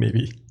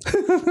 Maybe.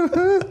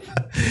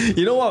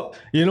 You know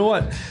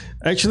what?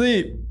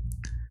 Actually,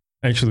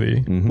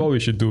 what we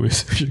should do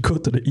is we should go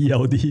to the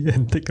ELD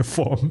and take a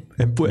form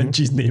and put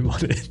NG's name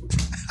on it.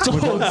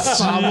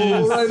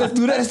 Sabo, right?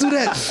 Let's do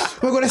that.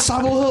 Oh my god, let's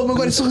Sabo her. Oh my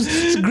god, it's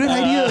a great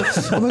idea.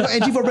 Oh my god,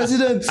 NG for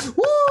president.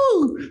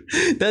 Woo!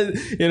 Then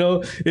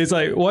it's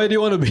like, why do you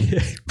want to be?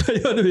 Why do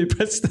you want to be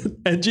president?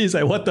 NG is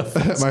like, what the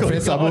fuck? My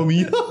friend Sabo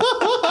me.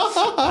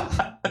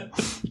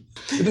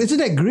 Isn't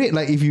that great?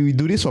 Like, if you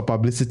do this for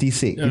publicity's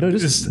sake,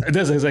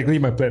 that's exactly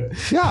my plan.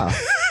 Yeah,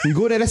 you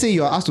go there. Let's say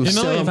you are asked to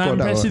sell if I'm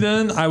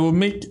president, I will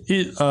make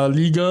it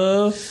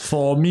legal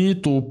for me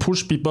to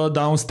push people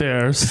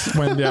downstairs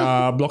when they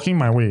are blocking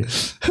my way.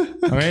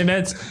 Okay,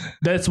 that's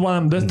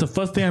the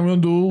first thing I'm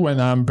going to do when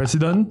I'm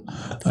president.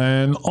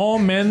 And all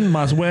men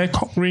must wear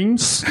cock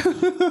rings.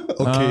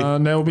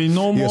 Okay. There will be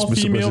no more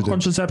female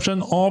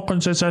contraception. All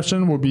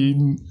contraception will be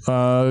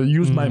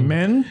used by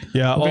men.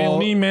 Yeah. Okay,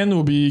 only men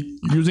will be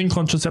using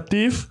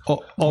contraceptive.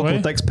 All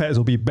Protex pads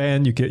will be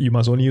banned. You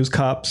must only use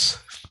cups.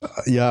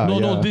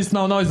 No, this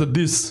now is the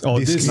this. Oh,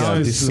 this now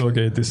is this.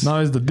 Okay. This now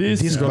is the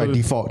this. This by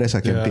default. That's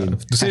a campaign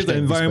to save the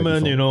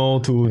environment.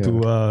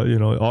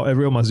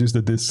 Everyone must use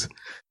the this.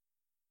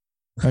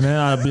 And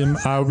then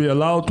I'll be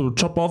allowed to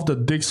chop off the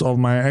dicks of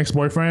my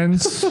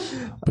ex-boyfriends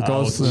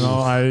because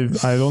I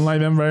don't like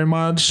them very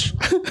much.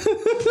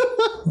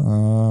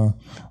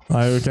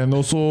 I can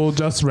also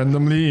just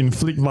randomly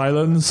inflict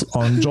violence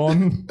on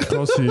John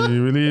because he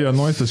really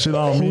annoys the shit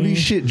out of me. Holy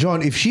shit,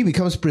 John! If she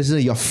becomes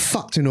president, you're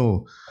fucked.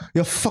 You're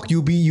fucked.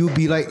 You'll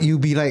be like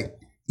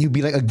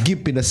a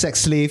gimp in a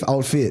sex slave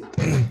outfit,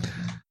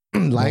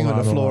 lying on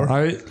the floor.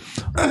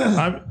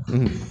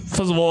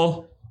 First of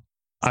all,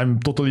 I'm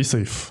totally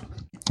safe.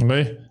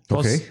 Okay.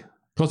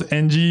 Because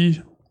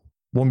NG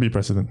won't be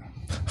president.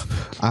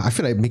 I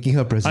feel like making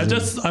her president.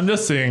 I'm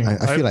just saying.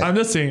 I'm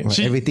just saying.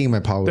 Everything in my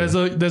power. There's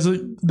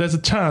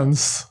a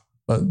chance,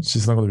 but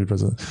she's not going to be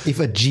president. If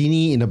a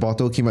genie in a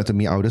bottle came out to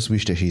me, I would just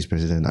wish that she's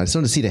president. I just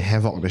want to see the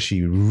havoc that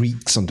she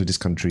wreaks onto this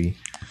country.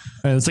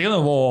 And second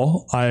of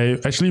all, I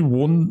actually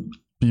won't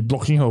be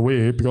blocking her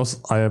way because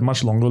I have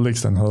much longer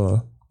legs than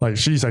her. Like,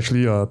 she's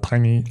actually a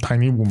tiny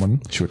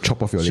woman. She would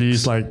chop off your legs.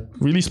 She's like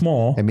really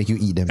small and make you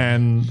eat them.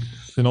 And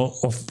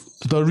of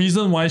the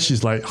reason why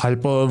she's like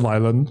hyper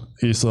violent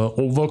is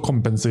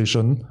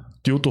overcompensation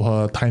due to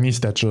her tiny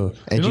stature.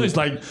 It's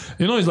like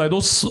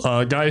those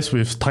guys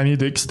with tiny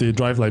dicks. They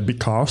drive like big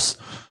cars.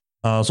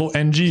 So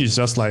Angie is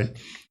just like,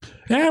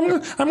 yeah,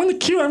 I'm gonna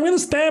kill, I'm gonna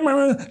stab,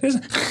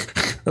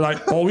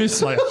 like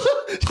always like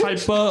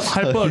hyper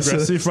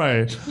aggressive,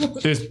 right?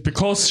 It's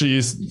because she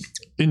is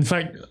in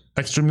fact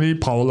extremely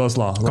powerless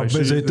lah. Like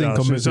she's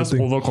just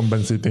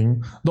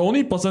overcompensating. The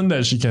only person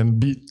that she can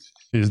beat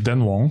is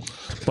Dan Wong,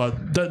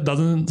 but that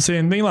doesn't say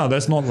anything lah.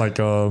 That's not like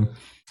a,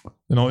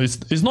 you know,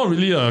 it's not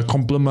really a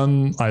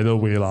compliment either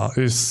way lah.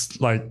 It's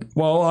like,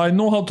 well, I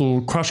know how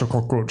to crush a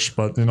cockroach,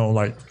 but you know,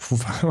 like,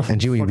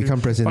 and when you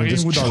become president,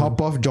 just chop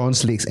off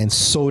John's legs and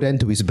sew them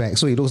to his back,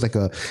 so he looks like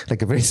a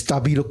very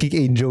stubby looking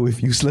angel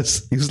with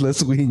useless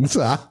wings.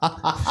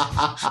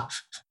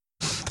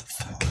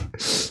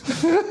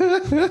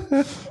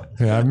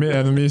 Yeah, I made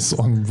enemies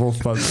on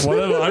both parts.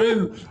 Whatever. I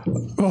mean,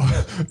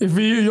 if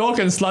y'all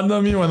can slander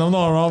me when I'm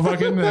not around,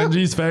 fucking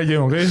Angie's fair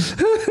game, okay?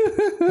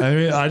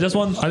 Anyway, I just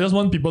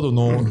want people to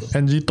know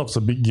Angie talks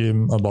a big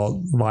game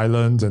about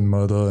violence and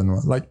murder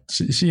and like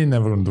she ain't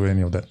never gonna do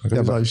any of that. Okay?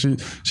 Yeah, but like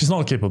she's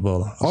not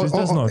capable.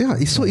 Yeah,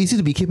 it's so easy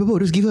to be capable.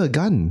 Just give her a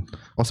gun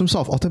or some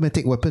sort of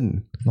automatic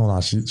weapon. No lah,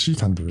 she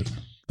can't do it.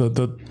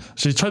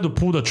 She tried to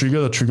pull the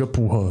trigger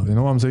pull her. You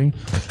know what I'm saying?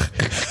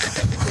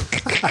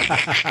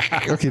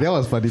 Okay, that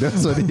was funny. That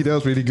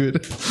was really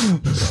good.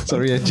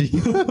 Sorry, Angie.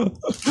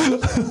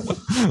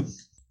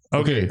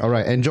 Okay. All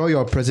right. Enjoy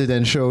your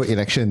presidential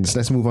elections.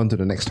 Let's move on to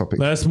the next topic.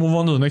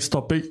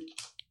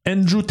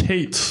 Andrew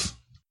Tate.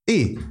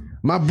 Hey,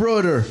 my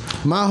brother,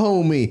 my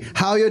homie.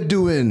 How you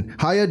doing?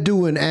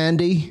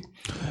 Andy?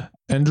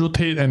 Andrew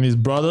Tate and his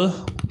brother.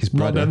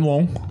 Not Dan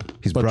Wong.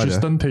 His brother.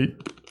 Tristan Tate.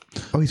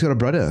 Oh, he's got a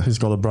brother. Does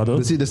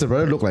the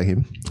brother look like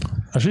him?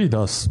 Actually, he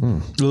does.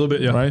 A little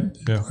bit, yeah. Right?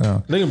 Yeah. I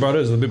think the brother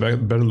is a bit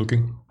better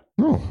looking.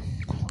 Oh.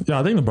 Yeah,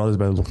 I think the brother is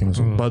better looking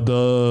also. But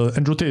the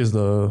Andrew Tate is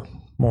the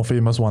more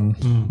famous one.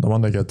 The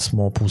one that gets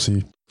more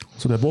pussy.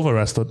 So they're both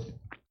arrested.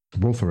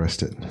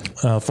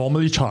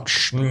 Formally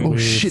charged. Oh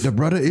shit, the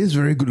brother is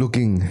very good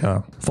looking.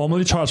 Yeah.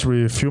 Formally charged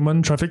with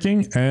human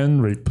trafficking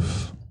and rape.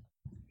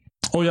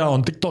 Oh yeah,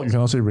 on TikTok you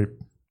cannot say rape.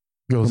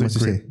 You gotta say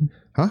grape.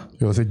 Huh? You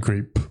gotta say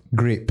grape.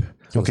 Grape.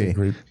 Okay.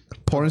 Grape.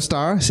 Porn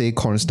star, say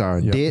corn star.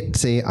 Yep. Dead,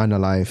 say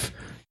unalive.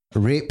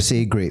 Rape,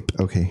 say grape.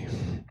 Okay.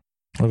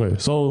 Okay,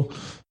 so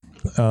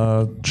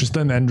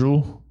Tristan and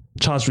Andrew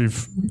charged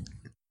with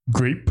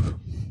grape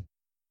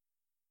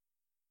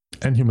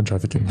and human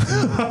trafficking.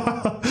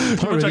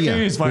 Human trafficking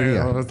is fine.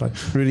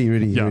 Really.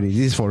 This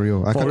is for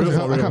real. I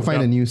can't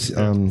find the news.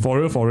 For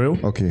real.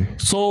 Okay.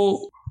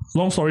 So,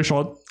 long story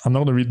short, I'm not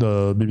going to read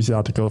the BBC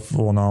article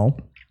for now.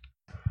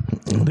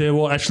 They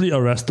were actually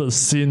arrested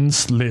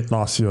since late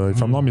last year.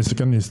 If I'm not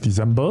mistaken, it's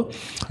December.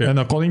 Yeah. And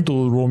according to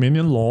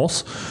Romanian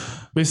laws,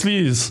 basically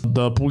is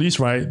the police,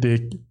 right?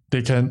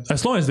 They can,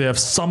 as long as they have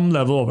some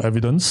level of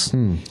evidence,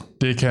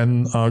 they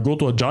can go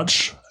to a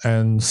judge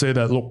and say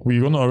that, look, we're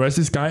going to arrest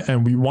this guy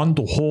and we want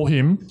to hold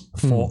him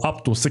for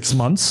up to 6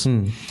 months.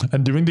 And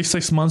during these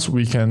 6 months,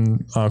 we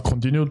can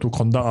continue to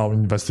conduct our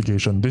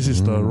investigation. This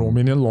is the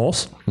Romanian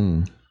laws.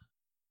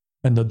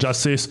 And the judge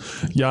says,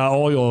 yeah,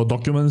 all your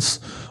documents,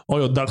 all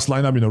your ducks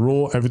line up in a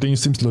row, everything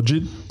seems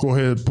legit. Go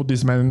ahead, put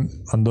this man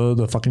under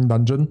the fucking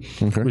dungeon,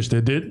 which they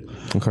did.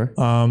 Okay.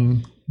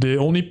 They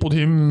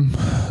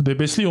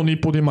basically only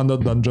put him under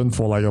dungeon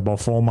for like about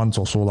 4 months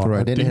or so.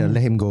 Right, then they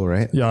let him go,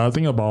 right? Yeah, I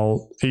think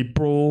about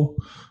April,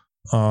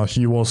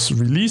 he was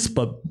released,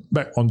 but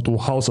back onto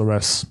house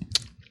arrest.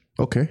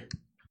 Okay.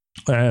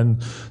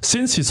 And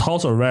since his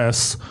house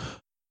arrest,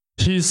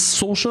 his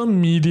social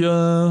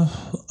media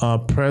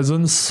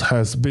presence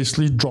has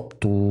basically dropped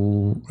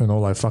to,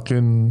 like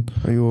fucking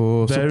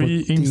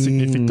very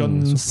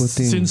insignificant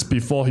since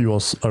before he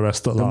was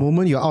arrested. The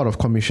moment you're out of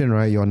commission,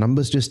 right, your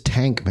numbers just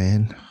tank,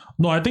 man.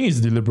 No, I think it's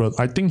deliberate.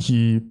 I think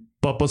he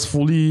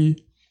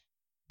purposefully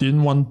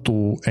didn't want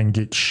to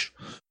engage.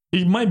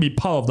 It might be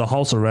part of the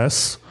house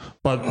arrest,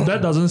 but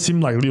that doesn't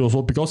seem likely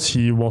also because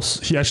he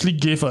actually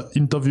gave an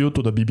interview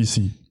to the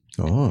BBC.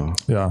 Oh.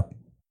 Yeah.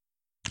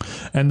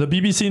 And the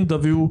BBC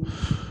interview,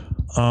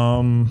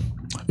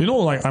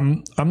 like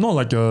I'm not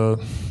like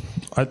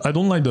I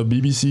don't like the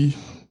BBC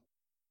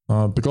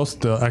because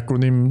the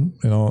acronym,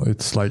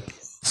 it's like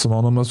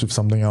synonymous with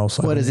something else.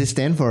 What does it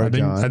stand for,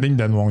 John? I think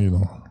Dan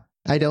Wong,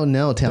 I don't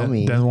know. Tell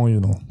me. Dan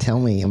Wong, Tell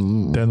me.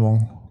 Dan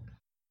Wong.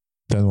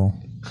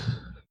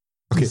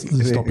 Okay,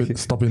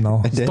 stop it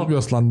now. Stop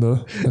your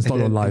slander and stop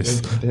your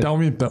lies. Tell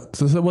me, what's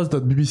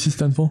the BBC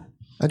stand for?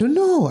 I don't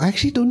know. I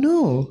actually don't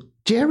know.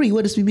 Jerry,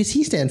 what does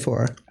BBC stand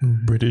for?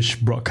 British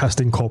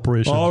Broadcasting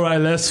Corporation. All right,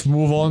 let's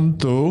move on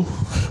to...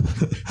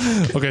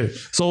 Okay,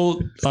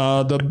 so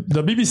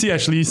the BBC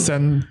actually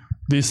sent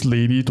this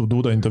lady to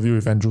do the interview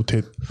with Andrew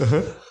Tate.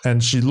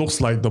 And she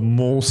looks like the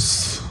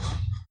most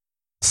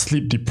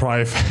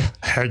sleep-deprived,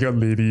 haggard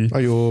lady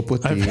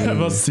I've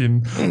ever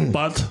seen.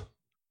 But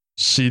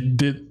she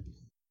did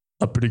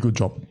a pretty good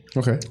job.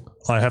 Okay.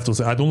 I have to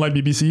say, I don't like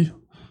BBC.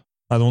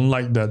 I don't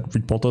like that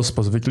reporter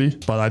specifically.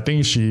 But I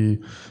think she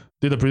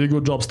did a pretty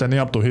good job standing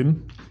up to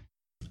him.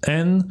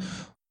 And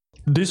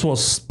this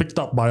was picked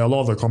up by a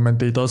lot of the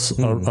commentators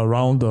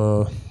around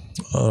the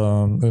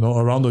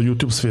around the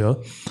YouTube sphere.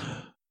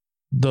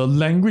 the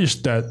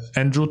language that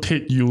Andrew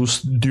Tate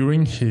used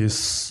during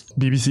his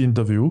BBC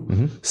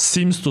interview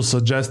seems to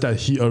suggest that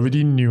he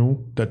already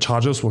knew that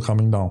charges were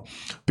coming down.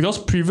 Because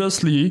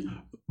previously,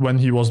 when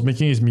he was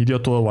making his media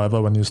tour or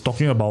whatever, when he was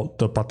talking about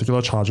the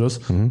particular charges,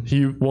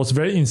 he was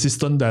very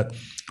insistent that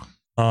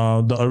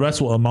the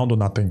arrest will amount to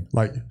nothing.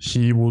 Like,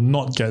 he will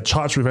not get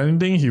charged with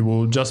anything. He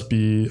will just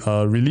be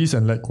released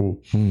and let go.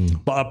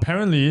 But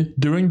apparently,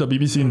 during the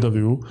BBC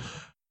interview,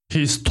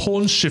 his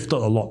tone shifted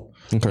a lot.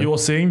 He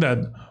was saying that,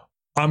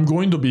 I'm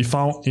going to be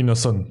found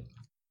innocent,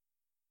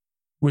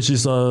 which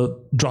is a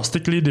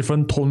drastically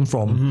different tone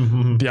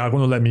from they are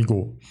going to let me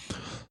go.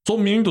 So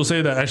meaning to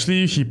say that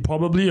actually he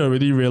probably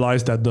already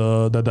realized that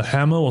the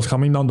hammer was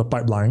coming down the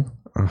pipeline,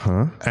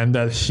 and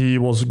that he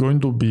was going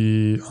to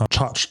be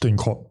charged in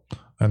court,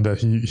 and that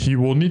he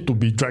will need to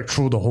be dragged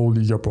through the whole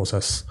legal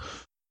process.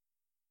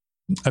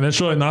 And then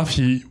sure enough,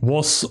 he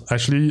was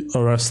actually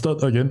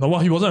arrested again. Well,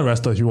 he wasn't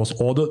arrested. He was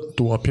ordered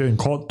to appear in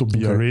court to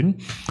be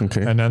arraigned.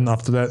 And then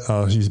after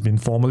that, he's been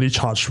formally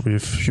charged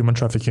with human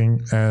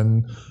trafficking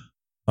and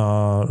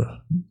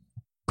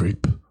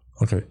rape.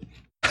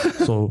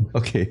 So,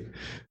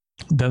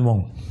 Dan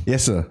Wong.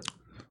 Yes, sir.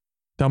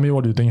 Tell me,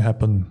 what do you think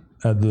happened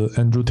at the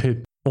Andrew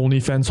Tate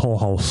OnlyFans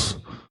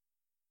whorehouse?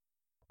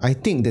 I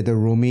think that the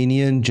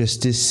Romanian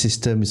justice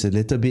system is a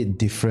little bit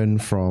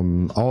different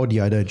from all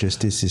the other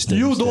justice systems.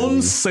 You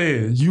don't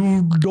say,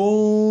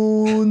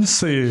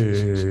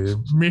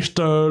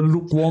 Mr.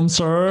 Lukewarm,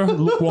 sir.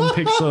 Lukewarm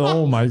takes,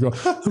 oh my god.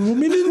 The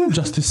Romanian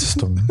justice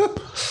system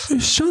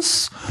is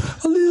just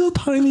a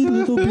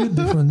little bit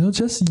different. Not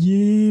just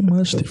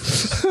much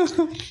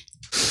different.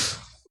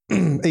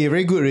 Hey,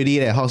 very good already,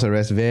 house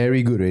arrest.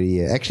 Very good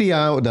already. Actually,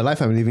 the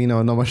life I'm living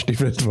now, not much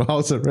different from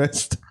house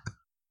arrest.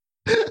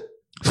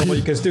 So, but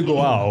you can still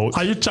go out.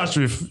 Are you charged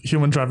with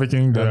human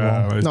trafficking?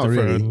 Not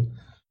really.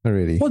 Not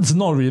really. What's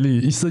not really?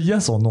 It's a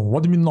yes or no.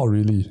 What do you mean not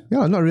really?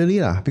 Yeah, not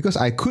really lah. Because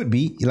I could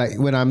be, like,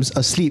 when I'm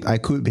asleep, I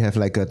could have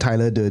like a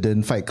Tyler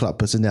Durden Fight Club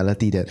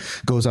personality that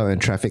goes out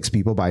and traffics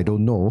people, but I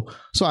don't know.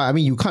 So I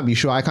mean, you can't be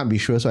sure, I can't be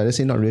sure. So I just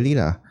say not really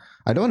lah.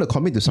 I don't want to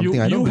commit to something.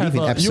 I don't believe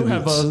in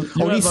absolutes.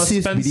 Only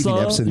cis believe in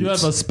absolutes. You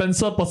have a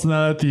Spencer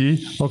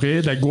personality,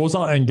 that goes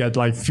out and get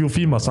like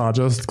filthy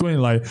massages. Go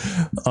and like,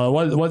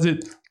 what's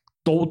it?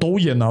 导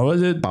演 what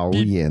is it? 保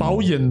演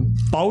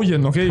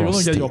okay? You're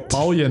gonna get your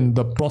保演,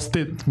 the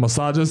prostate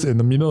massages in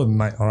the middle of the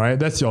night, alright?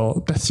 That's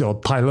your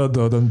Tyler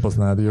Durden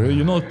personality, okay?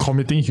 You're not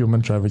committing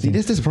human trafficking.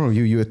 That's the problem with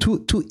you. You're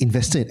too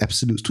invested in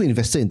absolutes, too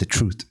invested in the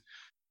truth.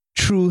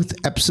 Truth,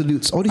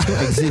 absolutes, all these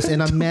don't exist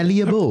and are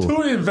malleable.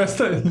 Too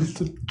invested in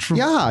the truth.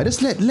 Yeah,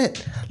 just let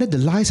the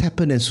lies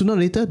happen, and sooner or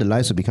later the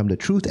lies will become the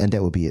truth, and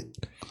that will be it.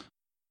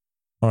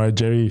 Alright,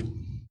 Jerry,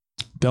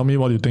 tell me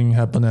what you think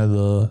happened at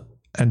the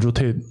Andrew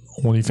Tate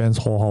OnlyFans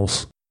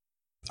whorehouse.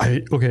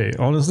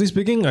 Honestly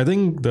speaking, I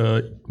think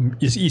the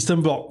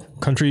Eastern Bloc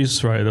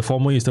countries, right, the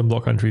former Eastern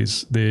Bloc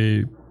countries,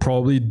 they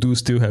probably do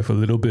still have a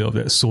little bit of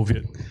that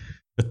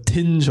a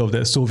tinge of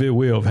that Soviet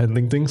way of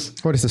handling things.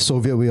 What is the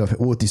Soviet way of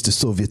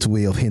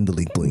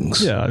handling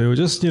things? Yeah, they were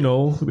just,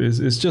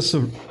 it's just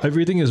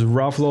everything is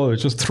rough law. They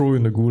just throw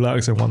in the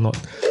gulags and whatnot.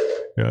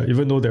 Yeah,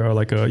 even though they are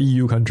like a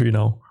EU country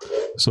now.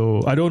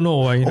 So I don't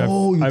know. You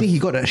think he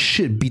got that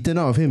shit beaten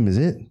out of him, is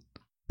it?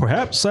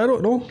 Perhaps, I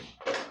don't know.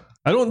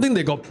 I don't think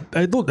he got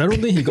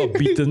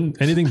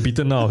anything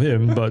beaten out of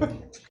him, but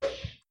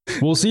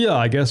we'll see.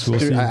 I guess we'll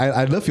see.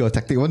 I love your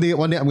tactic. One day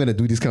I'm gonna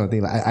do this kind of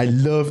thing. Like I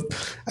love.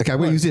 Okay, I'm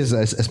gonna use this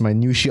as my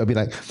new shit. I'll be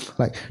like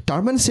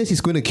Darman says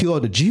he's going to kill all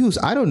the Jews.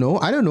 I don't know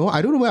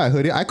where I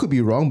heard it. I could be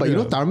wrong, but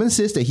Darman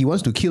says that he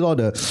wants to kill all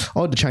the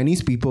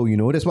Chinese people.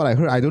 That's what I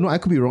heard. I don't know. I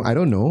could be wrong. I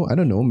don't know.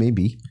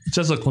 Maybe it's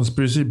just a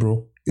conspiracy,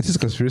 bro. It's just a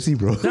conspiracy,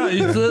 bro. Yeah,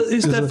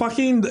 it's that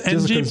fucking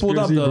NG pulled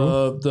up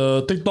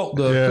the TikTok,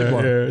 quick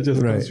one. Yeah, just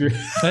right.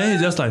 And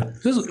it's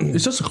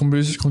just a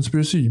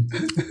conspiracy.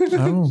 I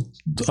don't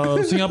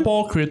know.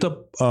 Singapore created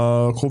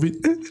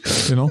COVID,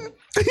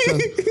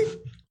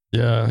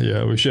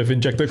 Yeah, we should have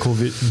injected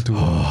COVID into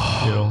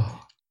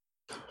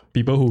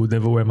people who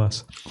never wear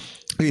masks.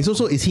 Okay,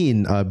 so is he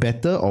in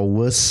better or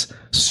worse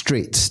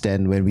straits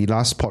than when we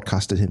last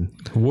podcasted him?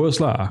 Worse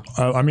lah.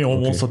 I mean,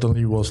 almost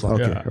certainly worse lah.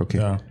 Okay.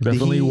 Yeah,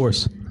 definitely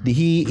worse.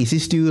 Is he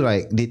still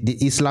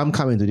did Islam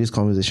come into this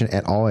conversation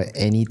at all at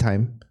any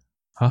time?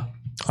 Huh?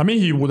 I mean,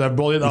 he would have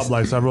brought it up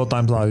like several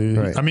times.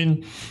 Right. I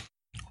mean,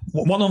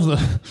 one of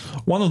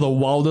the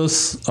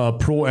wildest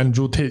pro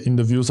Andrew Tate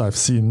interviews I've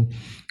seen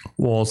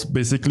was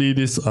basically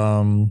this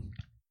Muslim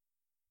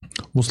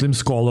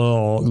scholar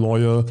or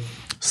lawyer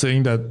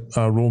saying that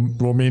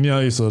Romania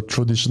is a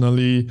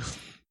traditionally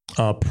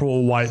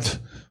pro-white,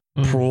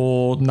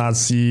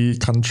 pro-Nazi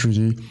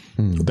country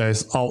that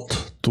is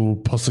out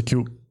to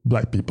persecute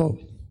black people.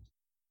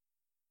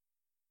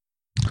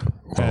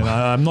 Wow. And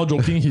I'm not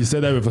joking, he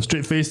said that with a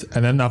straight face,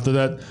 and then after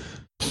that,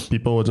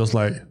 people were just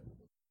like,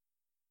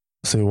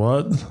 say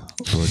what?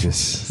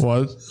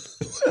 What?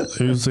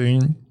 Are you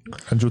saying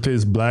Andrew Tate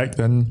is black?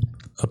 Then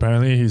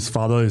apparently his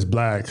father is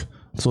black,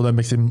 so that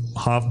makes him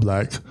half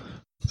black.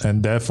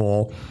 And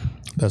therefore,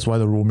 that's why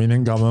the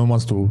Romanian government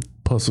wants to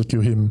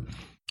persecute him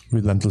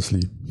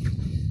relentlessly.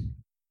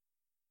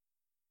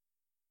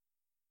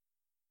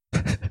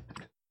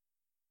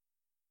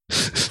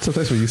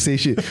 Sometimes when you say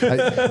shit,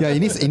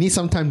 it needs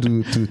some time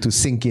to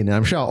sink in. And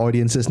I'm sure our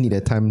audiences need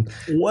that time.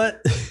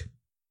 What?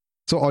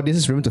 So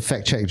audiences remember to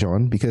fact check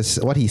John, because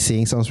what he's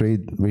saying sounds very,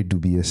 very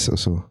dubious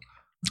also.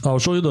 I'll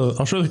show you the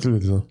clip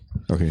later.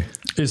 Okay.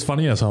 It's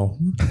funny as hell.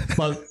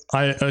 But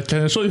I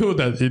can show you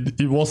that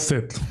it was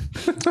said.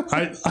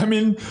 I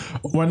mean,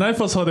 when I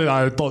first heard it,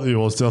 I thought it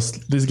was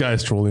just, this guy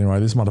is trolling, right?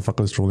 This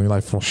motherfucker is trolling,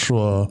 like, for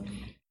sure.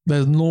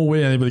 There's no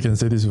way anybody can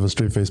say this with a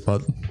straight face,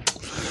 but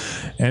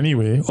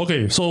anyway.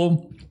 Okay,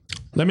 so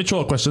let me throw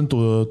a question to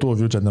the two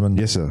of you gentlemen.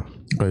 Yes, sir.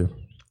 Okay.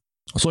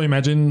 So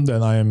imagine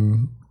that I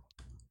am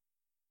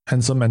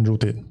handsome Andrew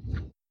Tate.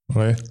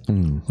 Okay?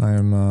 I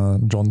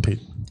am John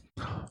Tate.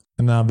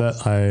 And after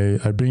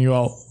that, I bring you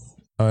out,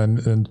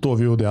 and two of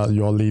you,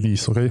 you're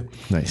ladies, okay?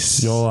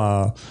 Nice. You all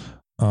are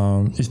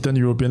Eastern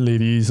European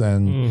ladies,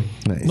 and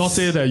nice. not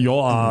say that you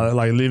all are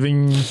like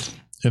living,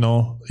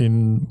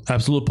 in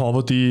absolute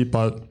poverty,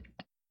 but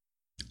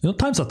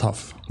times are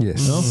tough.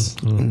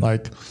 Yes.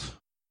 Like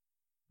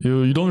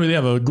you don't really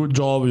have a good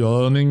job.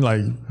 You're earning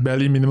like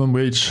barely minimum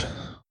wage.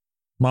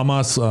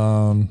 Mama's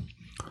going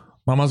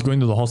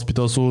to the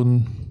hospital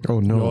soon. Oh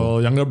no.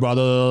 Your younger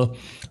brother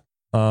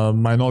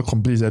might not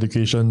complete his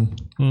education.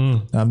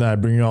 And then I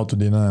bring you out to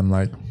dinner. I'm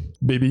like,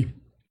 baby,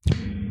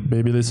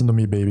 listen to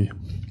me, baby.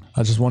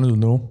 I just want you to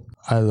know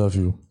I love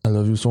you. I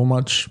love you so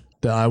much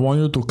that I want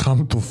you to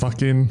come to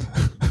fucking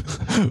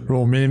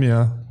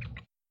Romania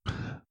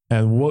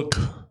and work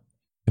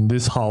in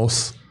this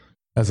house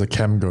as a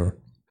cam girl.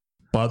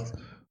 But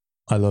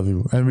I love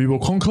you. And we will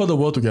conquer the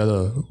world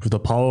together with the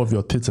power of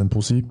your tits and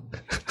pussy.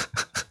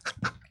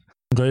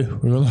 Okay?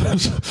 We're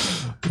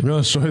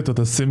gonna show it to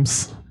the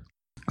Sims.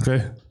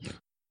 Okay?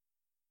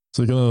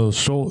 So you're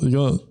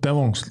gonna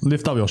Devon,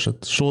 lift up your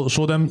shit. Show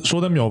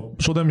them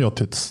your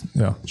tits.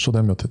 Yeah, show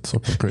them your tits.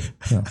 Okay, great.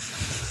 Yeah.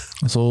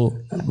 So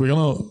we're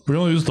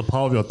gonna use the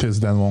power of your tits,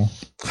 Dan Wong.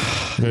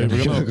 Okay,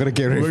 we're gonna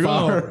get very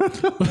far.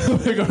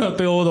 We're gonna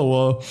take over the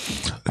world.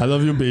 I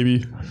love you,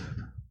 baby.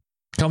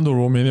 Come to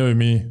Romania with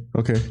me.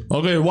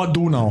 Okay, what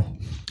do now?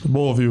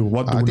 Both of you,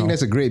 what do now? I think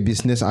that's a great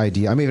business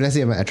idea. I mean, let's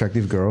say I'm an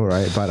attractive girl,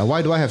 right? But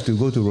why do I have to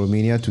go to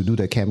Romania to do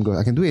the cam girl?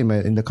 I can do it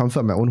in the comfort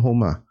of my own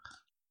home.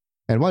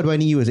 And why do I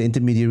need you as an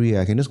intermediary?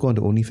 I can just go on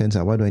to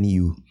OnlyFans. Why do I need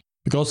you?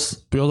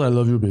 Because I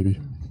love you, baby.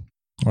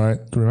 All right,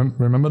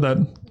 remember that.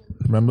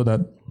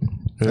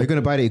 Are you going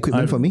to buy the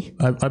equipment for me?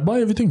 I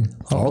buy everything.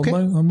 I'll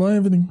buy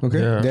everything. Okay.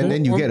 Yeah.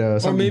 Then you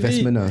get some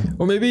investment.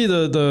 Or maybe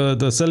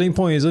the selling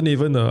point isn't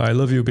even I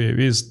love you, babe.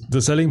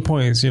 The selling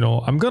point is,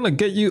 I'm going to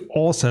get you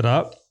all set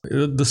up.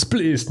 The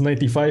split is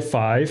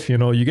 95-5.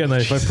 You get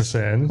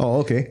 95%. Oh,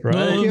 okay. Right?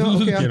 No.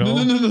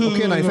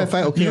 Okay,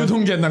 95-5. Okay. You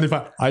don't get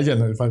 95. I get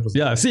 95%.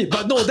 Yeah, see,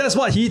 but no, that's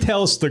what he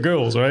tells the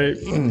girls, right?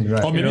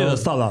 Right. Or maybe at the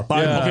start.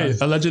 But okay,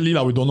 allegedly,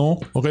 we don't know.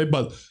 Okay,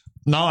 but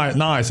now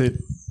I say,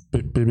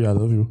 baby, I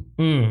love you.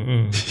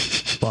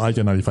 But I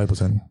get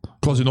 95%.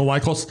 Because you know why?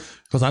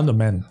 Because I'm the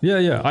man.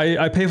 Yeah.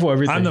 I pay for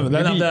everything. I'm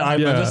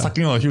just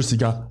sucking on a huge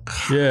cigar.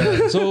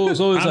 Yeah. So it's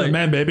I'm like the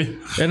man, baby.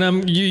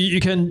 And you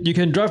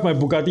can drive my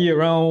Bugatti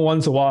around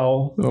once a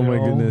while. Oh my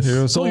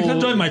goodness. So you can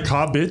drive my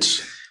car,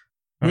 bitch.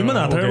 Women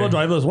are terrible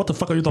drivers. What the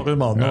fuck are you talking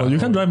about? No, you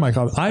can drive my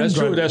car. That's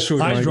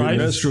true. I drive.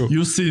 That's true.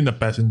 You sit in the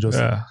passenger seat.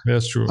 Yeah,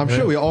 that's true. I'm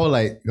sure we're all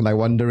like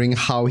wondering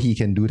how he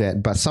can do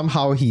that, but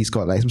somehow he's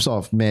got like some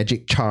sort of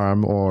magic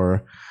charm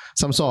or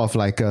some sort of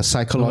like a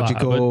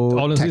psychological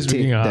honestly tactic.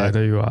 speaking,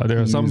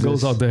 there are some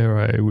girls out there,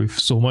 right, with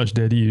so much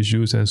daddy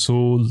issues and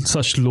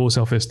such low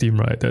self-esteem,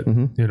 right, that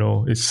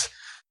it's.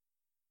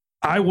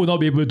 I would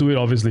not be able to do it,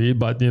 obviously,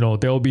 but there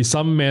will be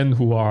some men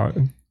who are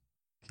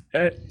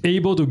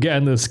able to get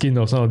under the skin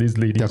of some of these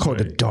ladies. They're called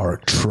the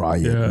dark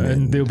triad. Yeah, man.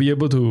 and they'll be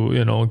able to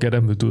get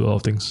them to do a lot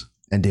of things.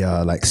 And they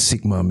are like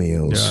Sigma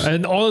males. Yeah,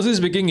 and honestly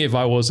speaking, if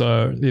I was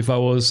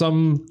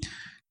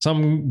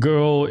some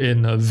girl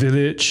in a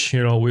village,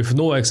 with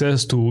no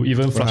access to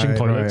even flushing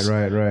toilets,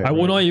 right. I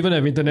would not even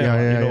have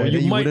internet.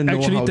 You might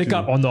actually take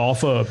up on the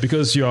offer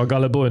because you are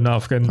gullible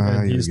enough,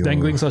 and he's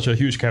dangling such a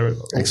huge carrot.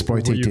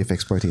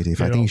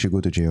 Exploitative. I think you should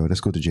go to jail. Let's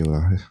go to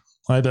jail.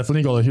 I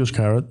definitely got a huge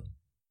carrot.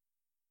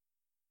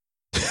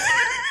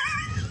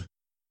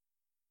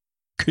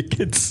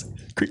 Crickets.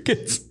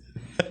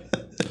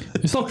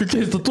 It's not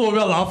crickets. The two of you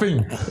are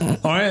laughing.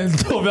 All right, the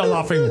two of you are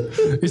laughing.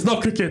 It's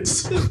not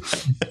crickets.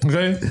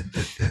 Okay.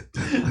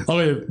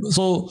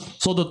 So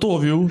the two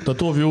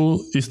of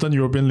you, Eastern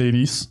European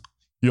ladies,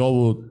 you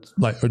all would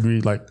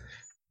agree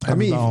I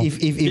mean, if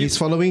he's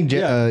following,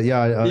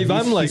 if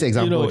I'm like,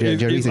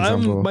 Jerry's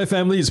example. My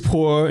family is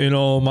poor,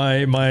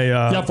 my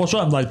for sure,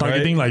 I'm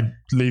targeting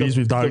ladies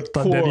with daddy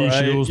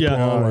issues,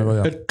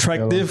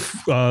 attractive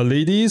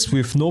ladies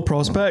with no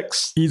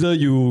prospects. Either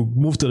you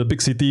move to the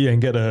big city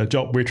and get a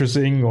job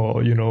waitressing,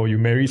 or you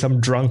marry some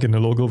drunk in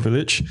the local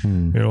village.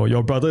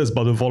 Your brother is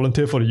about to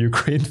volunteer for the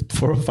Ukraine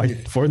for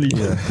league.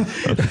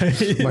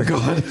 Right? My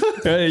God,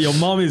 your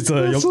mom is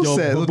your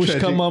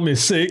Bushka mom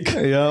is sick.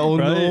 Yeah, right?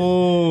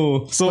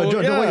 no. So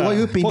but John, why are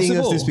you painting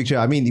us this picture?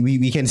 I mean,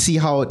 we can see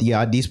how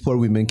these poor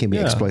women can be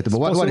exploited. But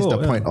what is the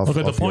point of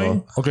the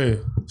point?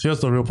 Here's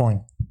the real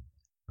point.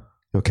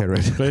 Your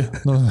carrot. Okay,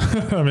 no,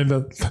 I mean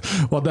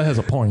that has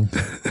a point.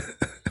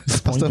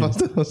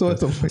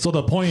 So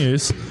the point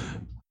is,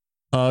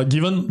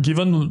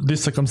 given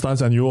this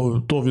circumstance, and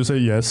you two of you say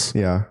yes,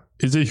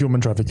 is it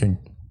human trafficking?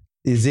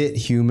 Is it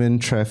human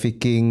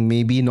trafficking?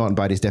 Maybe not,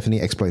 but it's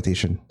definitely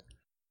exploitation.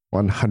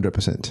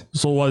 100%.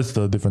 So what is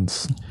the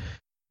difference?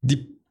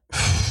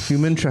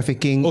 Human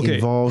trafficking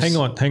involves... Hang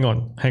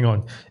on.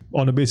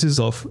 On the basis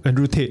of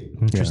Andrew Tate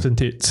and Tristan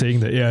Tate saying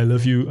that, I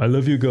love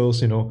you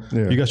girls, you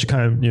guys should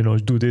kind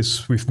of, do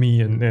this with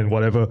me and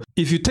whatever.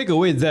 If you take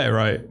away that,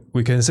 right,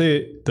 we can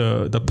say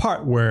the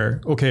part where,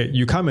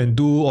 you come and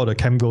do all the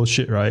cam girl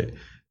shit, right,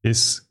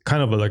 is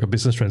kind of like a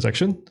business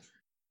transaction.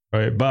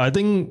 Right, but I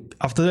think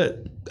after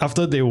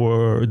they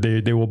were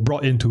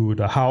brought into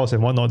the house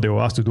and whatnot, they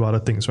were asked to do other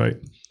things, right?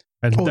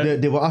 And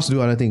they were asked to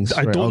do other things.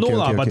 I don't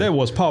know, but that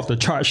was part of the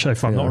charge,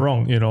 if I'm not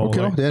wrong.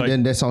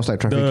 Then that sounds like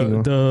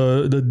trafficking.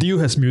 The deal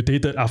has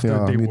mutated after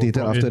they were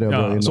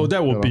brought in. So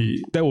that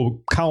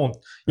will count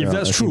if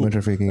that's true. Human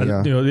trafficking,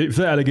 if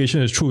that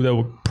allegation is true, that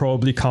would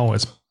probably count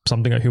as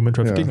something like human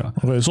trafficking.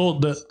 Okay, so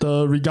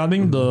the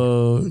regarding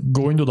the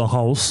going to the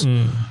house,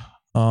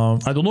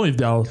 I don't know if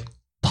they are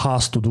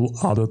tasked to do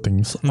other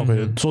things.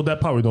 Okay, so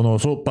that part we don't know.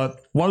 But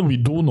what we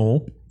do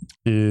know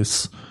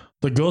is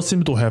the girls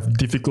seem to have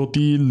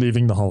difficulty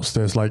leaving the house.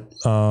 There's like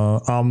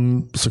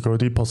armed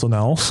security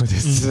personnel.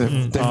 This is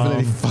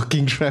definitely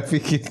fucking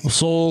trafficking.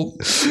 So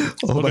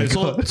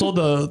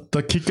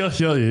the kicker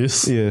here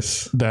is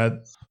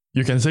that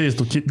you can say it's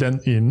to keep them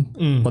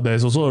in, but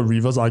there's also a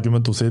reverse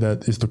argument to say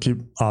that it's to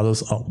keep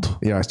others out.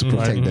 Yeah, it's to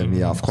protect them.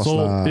 Yeah, of course.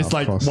 So it's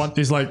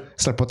like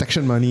it's like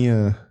protection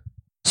money.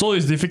 So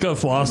it's difficult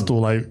for us to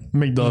like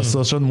make the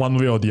assertion one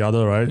way or the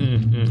other, right?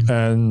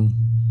 And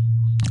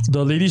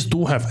the ladies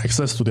do have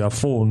access to their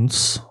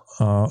phones,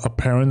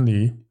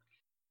 apparently.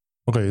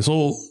 Okay,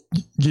 so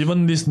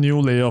given this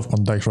new layer of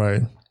context,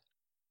 right?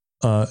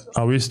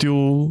 Are we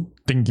still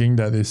thinking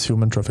that it's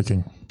human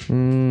trafficking?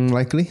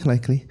 Likely.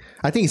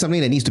 I think it's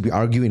something that needs to be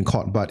argued in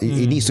court, but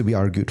it needs to be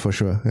argued for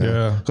sure.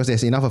 Yeah. Because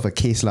there's enough of a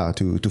case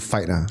to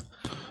fight.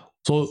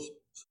 So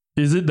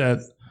is it that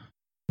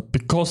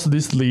because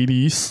these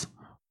ladies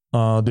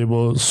they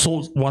were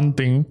sold one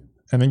thing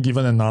and then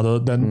given another,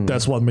 then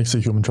that's what makes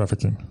it human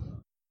trafficking?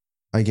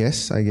 I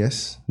guess. Like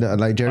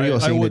Jerry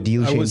was saying, the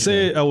deal changed.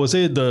 I would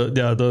say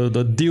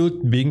the deal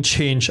being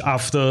changed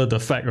after the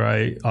fact,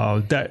 right?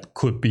 That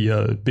could be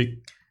a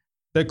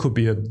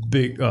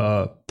big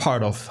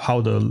part of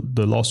how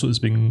the lawsuit is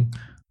being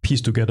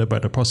pieced together by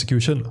the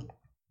prosecution.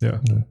 Yeah.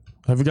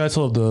 Have you guys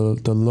heard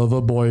of the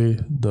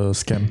Loverboy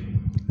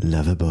scam?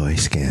 Loverboy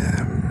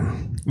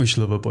scam. Which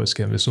Loverboy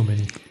scam? There's so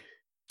many.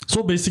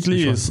 So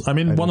basically,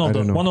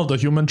 one of the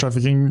human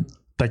trafficking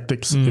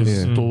tactics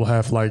is to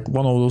have like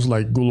one of those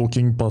like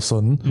good-looking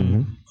person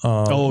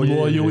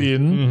lure you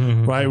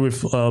in, right,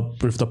 with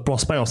the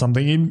prospect of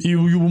something.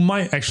 You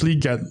might actually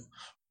get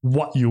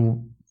what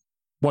you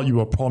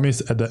were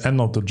promised at the end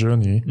of the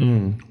journey,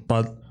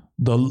 but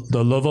the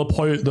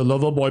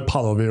lover boy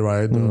part of it,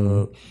 right,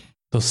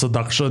 the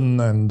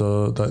seduction and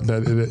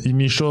the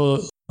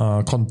initial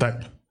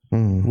contact.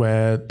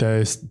 Where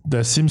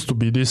there seems to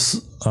be this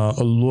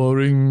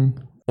alluring,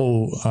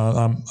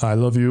 I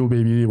love you,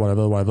 baby,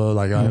 whatever.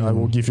 Like I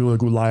will give you a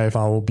good life.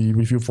 I will be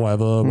with you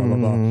forever. Blah blah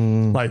blah.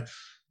 Like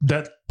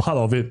that part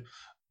of it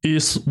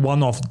is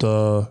one of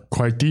the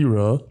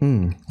criteria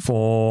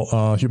for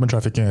human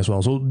trafficking as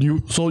well.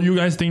 So you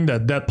guys think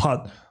that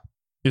part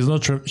is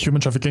not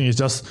human trafficking? It's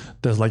just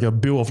there's like a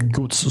bill of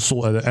goods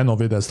sold at the end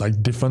of it that's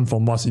like different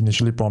from what's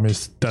initially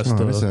promised. That's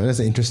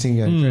an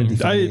interesting. I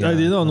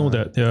did not know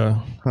that. Yeah.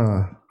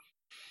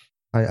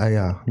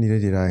 Neither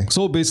did I.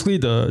 So basically,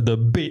 the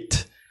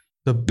bait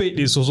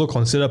is also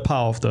considered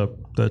part of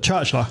the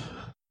charge, lah.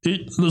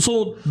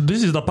 So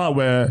this is the part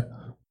where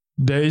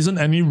there isn't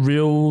any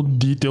real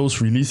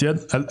details released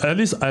yet. At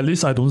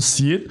least I don't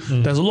see it.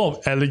 There's a lot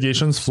of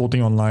allegations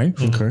floating online,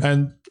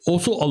 and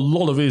also a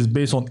lot of it is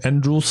based on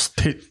Andrew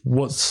Tate's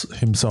words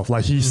himself.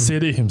 Like he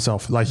said it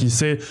himself. Like he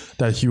said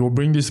that he will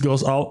bring these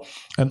girls out,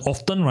 and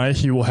often, right,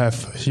 he will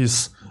have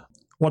his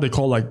what they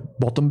call like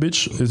bottom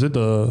bitch. Is it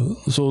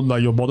so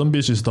like your bottom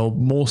bitch is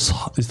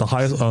the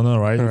highest earner,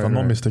 right? If I'm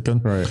not mistaken.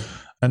 Right.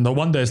 And the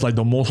one that is like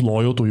the most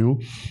loyal to you.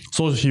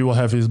 So he will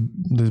have this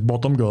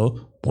bottom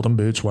girl, bottom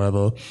bitch,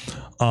 whatever,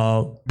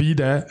 be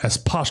there as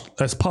part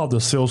of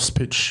the sales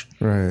pitch.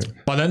 Right.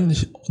 But then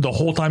the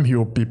whole time he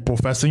will be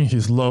professing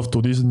his love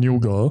to this new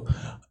girl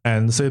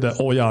and say that,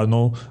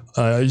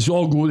 it's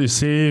all good, it's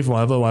safe,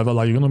 whatever,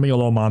 like you're gonna make a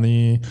lot of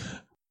money.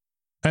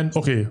 And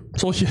okay,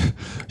 so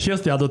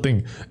here's the other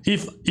thing.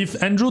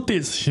 If Andrew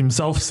Tate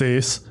himself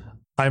says,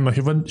 I'm a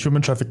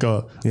human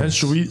trafficker, then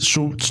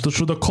should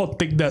the court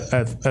take that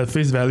at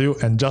face value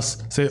and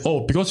just say,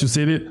 because you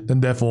said it, then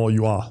therefore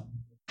you are?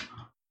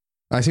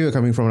 I see where you're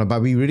coming from,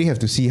 but we really have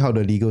to see how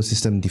the legal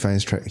system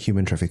defines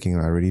human trafficking.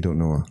 I really don't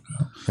know.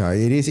 Yeah,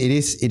 it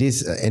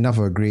is enough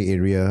of a grey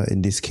area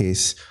in this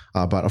case.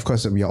 But of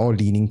course, we are all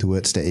leaning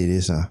towards that it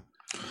is. Yeah.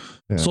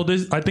 So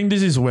I think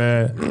this is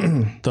where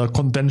the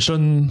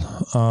contention,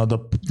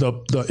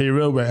 the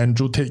area where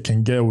Andrew Tate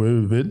can get away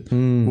with it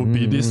would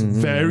be this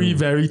very,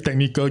 very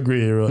technical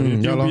grey area.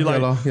 It'll be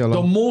like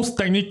the most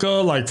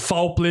technical, like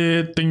foul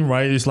play thing,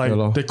 right? It's like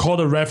they call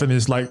the ref and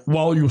it's like,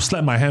 well, you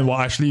slap my hand, well,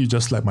 actually you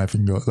just slap my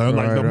finger.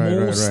 Like the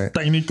most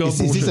technical.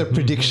 Is this a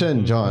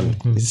prediction, John?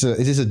 Is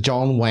this a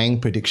John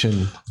Wang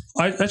prediction?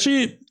 I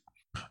actually,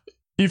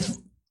 if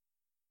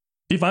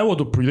I were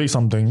to predict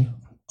something,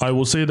 I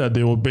will say that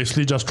they will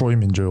basically just throw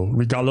him in jail,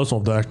 regardless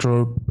of the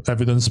actual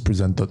evidence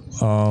presented.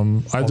 I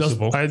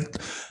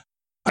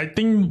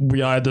think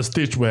we are at the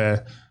stage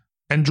where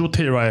Andrew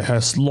Tate, right,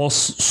 has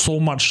lost so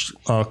much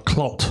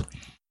clout,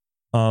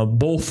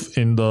 both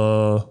in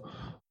the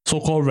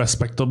so-called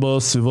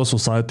respectable civil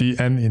society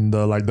and in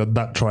the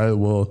dark triad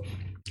world,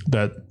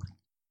 that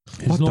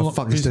what the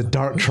fuck is the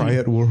dark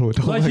triad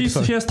world? Like he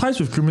has ties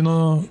with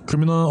criminal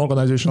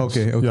organizations.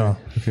 Okay. Yeah.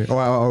 Okay. Oh,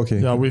 wow, okay.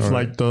 Yeah, with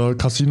like the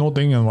casino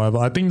thing and whatever.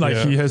 I think like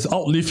he has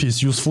outlived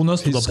his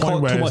usefulness to the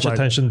point where too much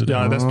attention to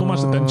that. there's too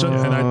much attention,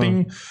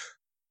 and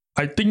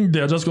I think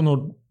they're just gonna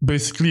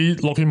basically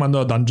lock him under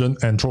a dungeon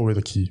and throw away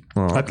the key.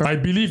 I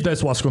believe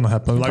that's what's gonna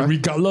happen. Like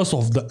regardless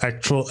of the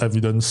actual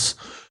evidence,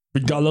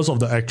 regardless of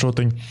the actual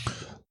thing.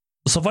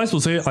 Suffice to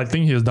say, I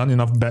think he has done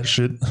enough bad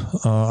shit.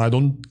 I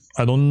don't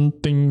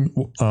think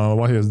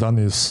what he has done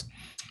is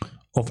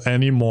of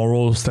any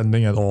moral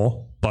standing at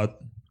all. But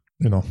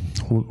you know,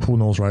 who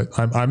knows, right?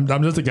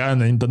 I'm just a guy on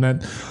the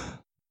internet.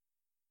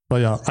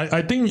 But yeah,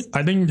 I think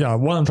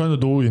what I'm trying to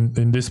do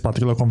in this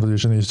particular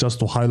conversation is just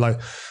to highlight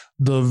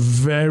the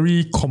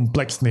very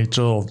complex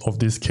nature of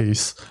this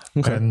case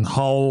and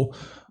how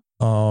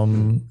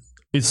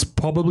it's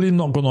probably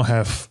not going to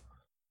have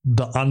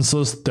the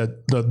answers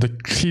that the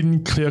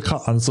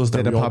clear-cut answers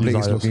that the public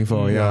is looking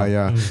for.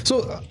 Yeah.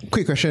 So,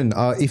 quick question: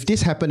 if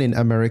this happened in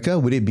America,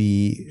 would it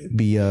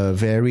be a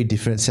very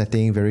different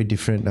setting, very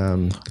different?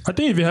 I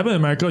think if it happened in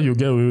America, you'll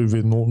get away with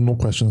it, no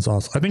questions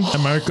asked. I think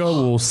America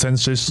will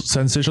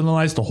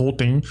sensationalize the whole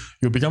thing.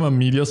 You'll become a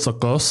media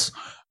circus,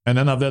 and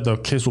then after that, the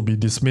case will be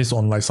dismissed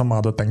on like some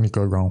other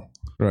technical ground.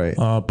 Right.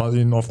 But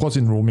of course,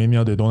 in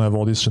Romania, they don't have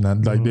all this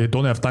shenanigans. Like they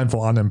don't have time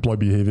for unemployed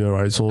behavior,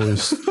 right? So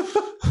it's.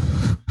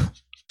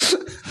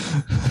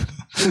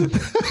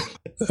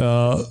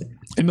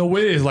 In a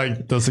way, it's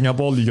like the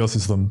Singapore legal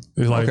system.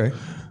 It's like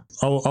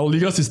our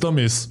legal system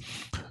is,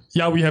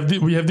 we have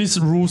these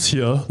rules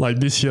here, like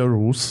these here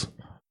rules.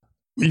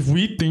 If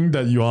we think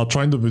that you are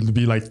trying to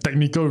be like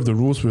technical with the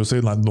rules, we'll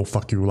say like, no,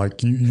 fuck you.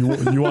 Like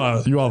you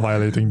are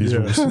violating these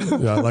rules.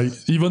 Yeah, like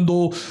even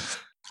though.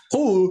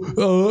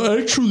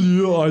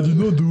 Actually, I did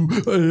not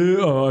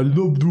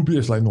do B.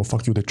 It's like, no,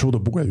 fuck you. They throw the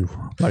book at you.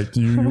 Like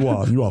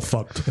you are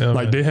fucked. Yeah,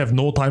 like they have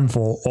no time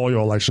for all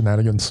your like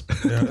shenanigans.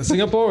 Yeah,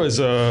 Singapore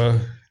is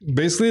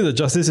basically the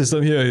justice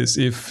system here is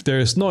if there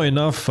is not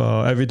enough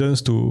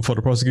evidence for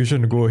the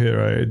prosecution to go ahead,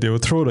 right? They will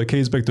throw the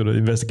case back to the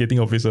investigating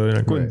officer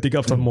and go and dig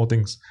up some more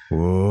things.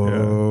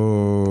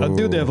 Whoa. Yeah.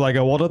 Until they have like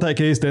a watertight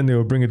case, then they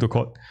will bring it to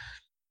court.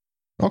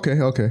 Okay.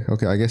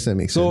 I guess that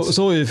makes sense.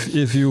 So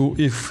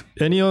if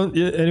any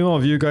one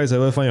of you guys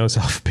ever find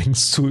yourself being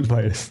sued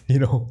by,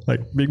 like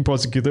being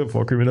prosecuted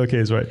for a criminal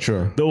case, right?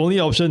 Sure. The only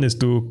option is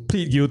to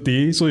plead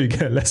guilty so you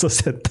get a lesser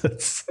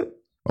sentence.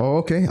 Oh,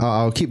 okay.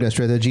 I'll keep that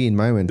strategy in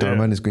mind when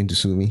Tharman is going to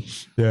sue me.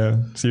 Yeah,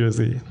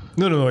 seriously.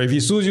 No. If he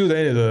sues you,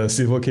 then it's a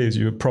civil case.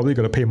 You're probably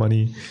gonna pay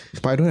money.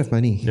 But I don't have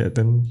money. Yeah,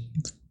 then.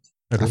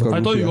 I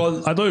thought you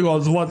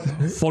got what,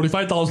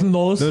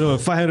 $45,000? No,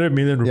 500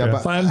 million rupiah. Yeah,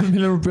 but 500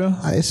 million rupiah.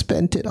 I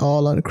spent it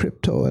all on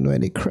crypto, and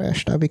when it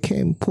crashed, I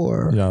became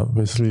poor. Yeah,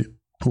 basically,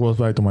 goes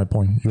back to my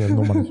point. You have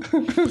no money.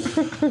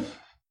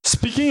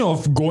 Speaking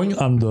of going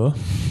under.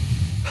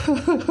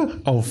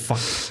 Oh fuck!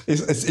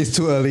 It's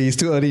too early. It's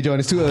too early, John.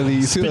 It's too early.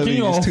 It's too early.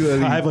 It's too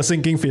early. I have a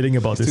sinking feeling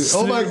about this.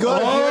 Oh my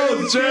god!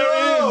 Oh, Jerry!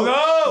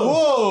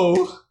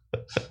 No! Whoa!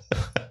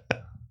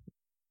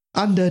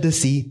 Under the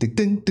sea, ding,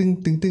 ding,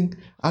 ding, ding, ding.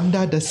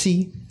 Under the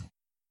sea,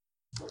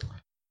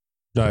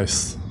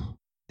 guys,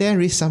 there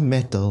is some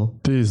metal.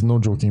 This is no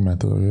joking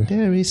matter. Okay?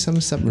 There is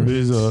some submarine.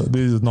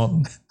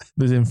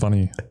 This ain't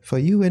funny. For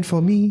you and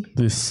for me.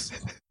 This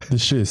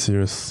shit is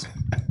serious,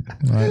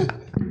 right?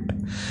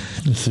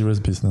 It's serious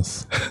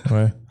business,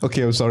 right?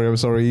 Okay, I'm sorry.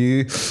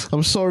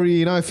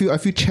 I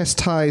feel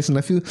chastised and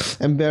I feel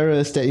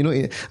embarrassed that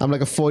I'm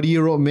like a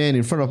 40-year-old man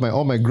in front of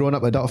all my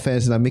grown-up adult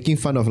fans, and I'm making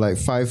fun of like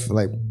 5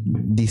 like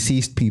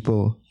deceased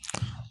people.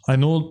 I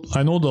know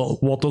the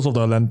waters of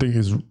the Atlantic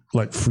is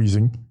like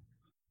freezing,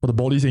 but the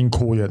body's ain't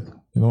cold yet.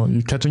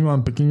 You catching what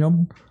I'm picking up?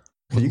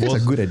 You guys are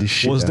good at this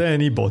shit. Was there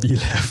any body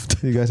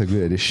left? You guys are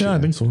good at this shit. Yeah, I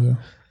think so. Yeah.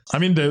 I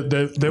mean,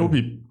 there will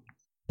be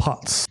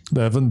parts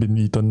that haven't been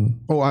eaten.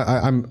 Oh,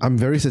 I'm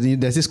very certain.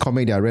 There's this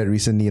comic that I read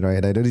recently,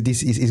 right?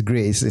 This is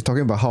great. It's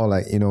talking about how,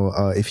 like,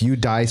 if you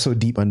die so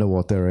deep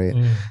underwater, right,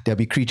 there'll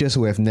be creatures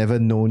who have never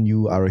known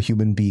you are a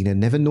human being and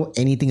never know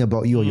anything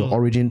about you or your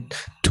origin.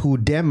 To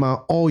them,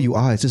 all you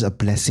are is just a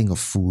blessing of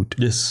food.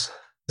 Yes.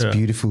 It's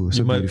beautiful.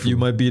 So beautiful. You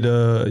might be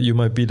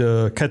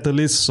the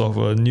catalyst of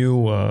a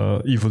new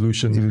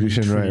evolution.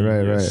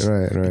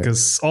 Right.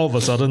 Because all of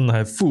a sudden I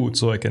have food,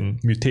 so I can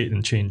mutate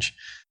and change.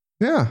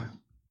 Yeah,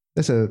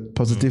 that's a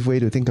positive way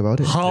to think about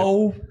it.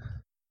 How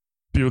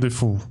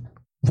beautiful!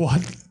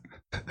 What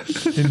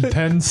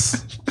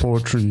intense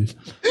poetry!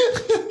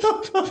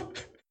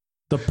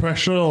 The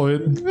pressure of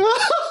it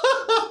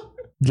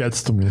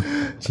gets to me.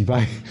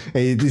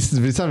 Hey, this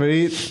sounds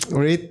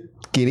very.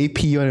 Get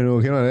pee on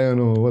it, cannot, I don't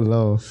know.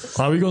 Walao.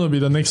 Are we going to be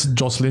the next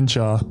Jocelyn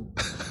Chia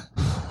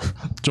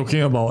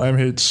joking about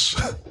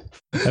MH?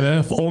 And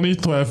then only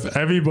to have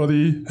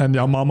everybody and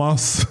their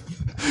mamas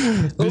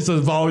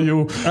disavow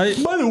you.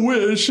 By the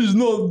way, she's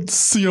not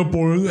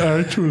Singaporean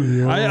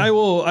actually. I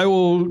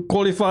will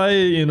qualify,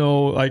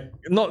 like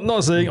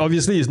not saying,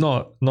 obviously it's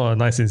not a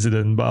nice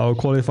incident, but I'll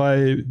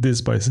qualify this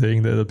by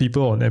saying that the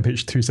people on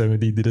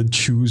MH370 didn't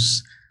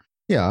choose.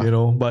 Yeah,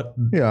 but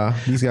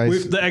these guys,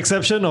 with the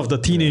exception of the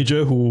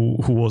teenager who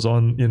was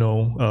on,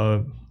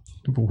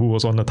 who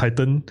was on the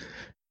Titan,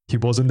 he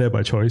wasn't there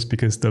by choice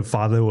because the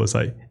father was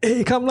like,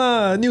 "Hey, come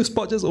lah, new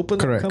spot just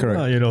opened." Correct.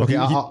 La, Okay,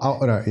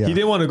 he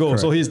didn't want to go,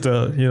 correct. So he's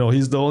the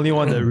only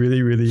one that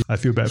really I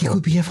feel bad for. He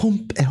could be at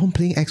home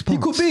playing Xbox.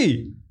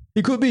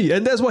 He could be,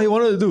 and that's what he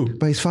wanted to do.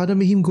 But his father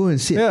made him go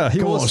and sit. Yeah,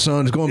 come on,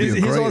 son, it's going to be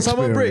a great He's on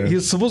summer break.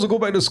 He's supposed to go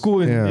back to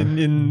school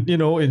in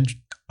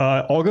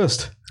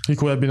August. He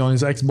could have been on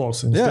his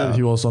Xbox. Instead,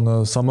 he was on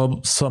a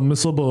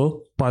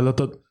submersible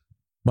piloted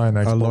by an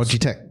Xbox. A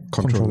Logitech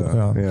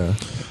controller. Yeah.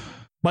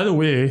 By the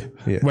way,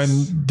 when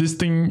this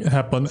thing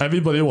happened,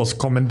 everybody was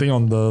commenting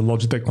on the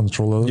Logitech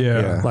controller.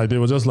 Yeah. Like they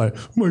were just like,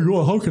 "Oh my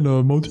god, how can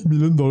a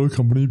multi-million-dollar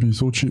company be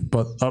so cheap?"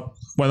 But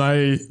when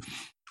I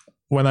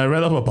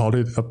read up about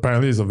it,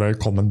 apparently it's a very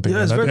common thing.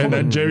 Yeah, it's very common.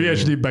 And Jerry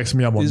actually backs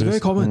me up on this. It's very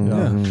common.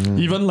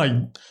 Yeah. Even like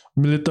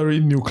military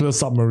nuclear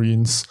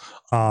submarines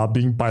are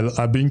being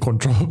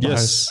controlled by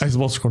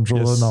Xbox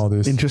controller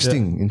nowadays.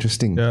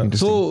 Interesting. Yeah.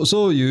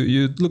 So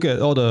you look at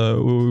all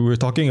we were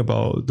talking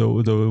about the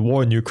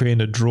war in Ukraine,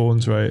 the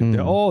drones, right?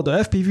 All the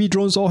FPV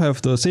drones all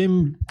have the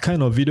same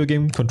kind of video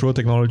game control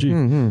technology.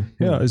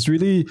 Yeah, it's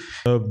really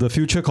the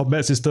future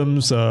combat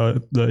systems,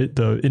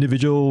 the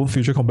individual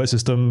future combat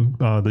system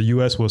the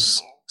US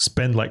was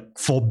spent like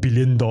 $4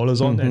 billion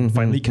on and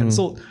finally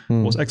cancelled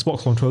was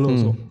Xbox controller.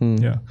 So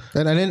yeah,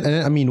 and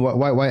then I mean,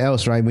 why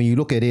else, right? When you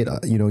look at it,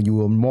 you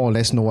will more or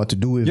less know what to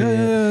do with it.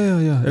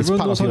 Yeah. It's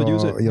Everyone knows how to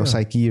use it. Your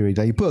psyche, right?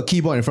 Like you put a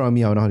keyboard in front of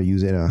me, I know how to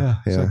use it. Yeah,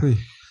 exactly.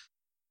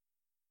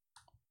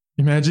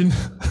 Imagine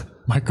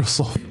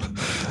Microsoft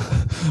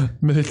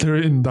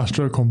military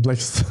industrial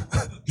complex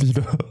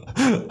leader.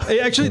 Hey,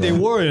 actually, they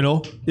were.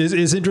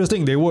 It's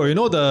interesting. They were.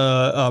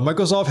 The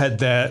Microsoft had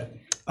that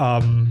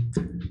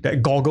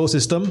goggle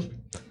system.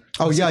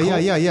 What's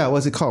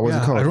it called?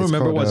 I don't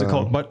remember what's it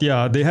called, but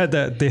yeah, they had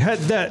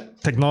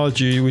that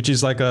technology, which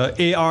is like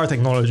a AR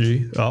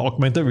technology,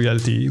 augmented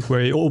reality,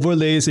 where it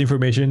overlays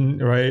information,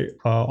 right,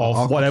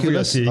 of whatever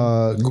you're seeing.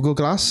 Google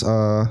Glass.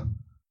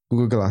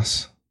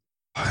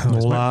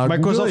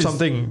 Microsoft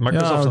something.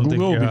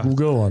 Google yeah.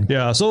 Google one.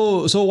 Yeah.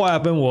 So what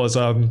happened was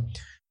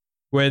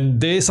when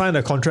they signed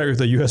a contract with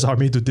the US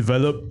Army to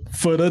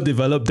further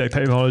develop that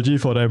technology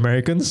for the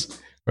Americans,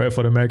 right,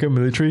 for the American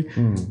military,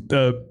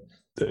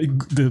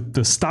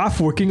 the staff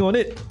working on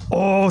it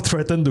all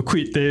threatened to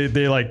quit.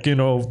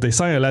 They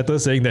signed a letter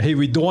saying that, hey,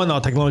 we don't want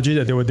our technology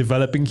that they were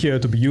developing here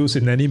to be used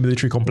in any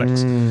military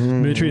complex,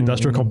 military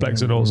industrial complex,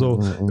 so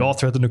they all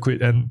threatened to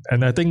quit, and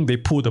I think they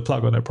pulled the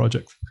plug on that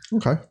project.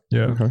 Okay.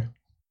 Yeah. Okay.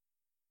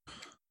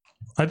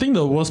 I think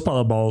the worst part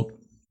about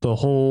the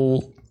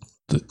whole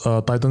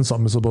Titan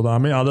submersible, I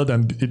mean, other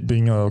than it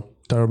being a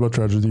terrible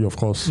tragedy, of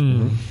course,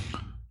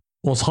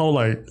 was how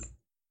like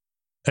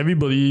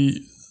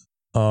everybody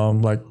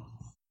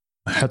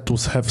had to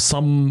have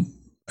some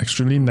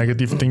extremely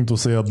negative thing to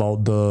say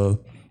about the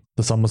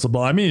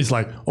submersible. I mean, it's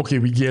like, okay,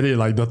 we get it,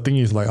 like the thing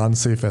is like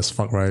unsafe as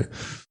fuck, right?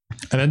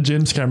 And then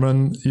James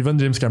Cameron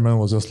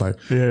was just like,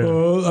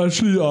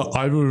 actually,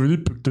 I really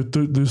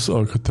predicted this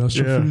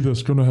catastrophe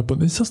that's gonna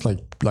happen. It's just like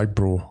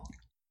bro,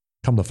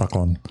 come the fuck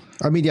on.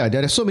 I mean, yeah,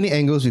 there are so many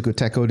angles we could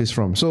tackle this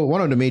from. So one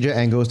of the major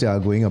angles they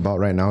are going about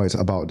right now is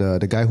about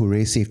the guy who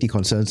raised safety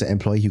concerns, the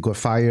employee who got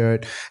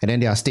fired. And then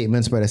there are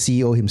statements by the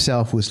CEO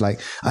himself who's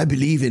like, I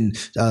believe in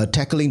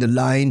crossing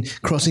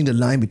the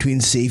line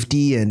between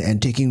safety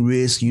and taking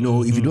risks. If you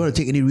don't want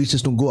to take any risks,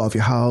 just don't go out of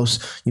your house.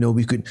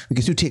 We can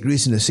still take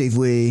risks in a safe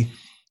way.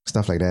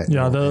 Stuff like that.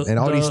 Yeah, and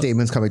all these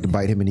statements come back to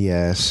bite him in the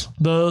ass.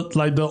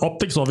 The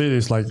optics of it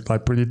is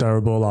like pretty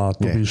terrible,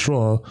 to be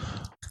sure.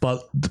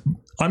 But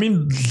I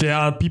mean, there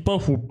are people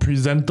who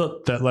presented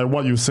that, like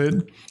what you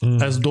said,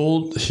 as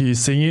though he's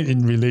saying it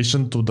in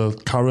relation to the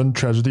current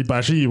tragedy. But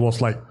actually, it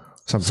was like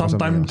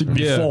sometime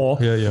before.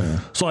 Yeah.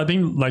 So I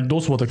think like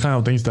those were the kind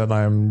of things that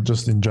I'm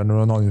just in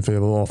general not in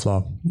favor of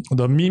lah.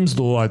 The memes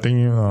though, I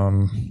think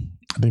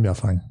they're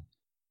fine.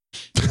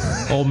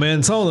 Oh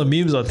man, some of the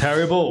memes are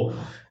terrible.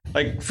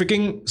 Like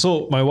freaking.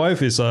 So my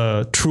wife is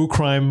a true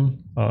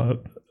crime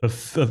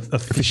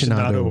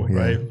aficionado,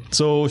 right?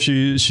 So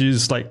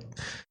she's like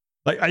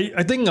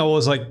I think I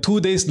was like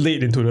 2 days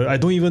late into the. I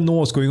don't even know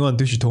what's going on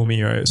until she told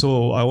me, right?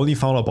 So I only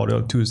found out about it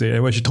on Tuesday,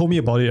 and when she told me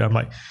about it, I'm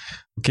like,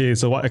 okay,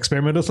 so what?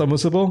 Experimental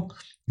submersible,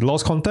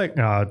 lost contact.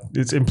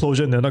 It's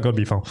implosion. They're not gonna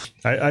be found.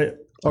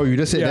 Oh, you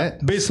just said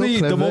that? Basically, so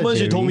clever, the moment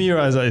Jerry. she told me,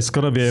 right, is that it's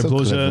gonna be an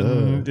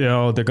implosion. You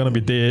know, they're gonna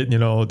be dead. You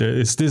know,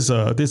 this is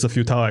a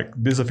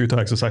futile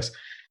exercise.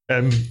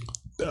 And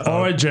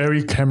all right,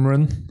 Jerry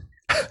Cameron.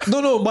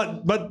 No,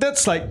 but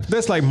that's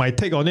like my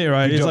take on it,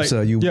 right? Good it's job, like,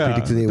 sir. You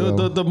predicted it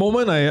well. The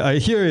moment I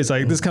hear it's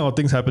like this kind of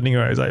things happening,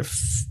 right?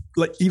 It's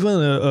like even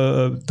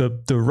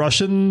the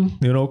Russian,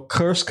 you know,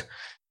 Kursk,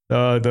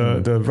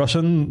 the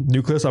Russian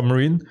nuclear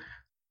submarine,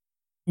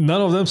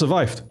 none of them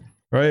survived,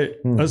 right?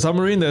 A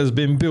submarine that has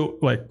been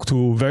built like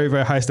to very,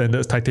 very high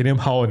standards, titanium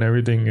hull and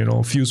everything, you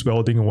know, fuse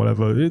welding or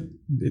whatever, they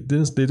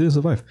didn't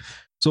survive.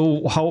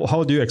 So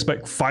how do you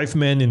expect 5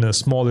 men in a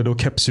small little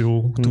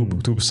capsule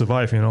to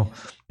survive, you know?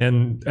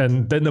 And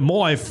then the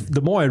more I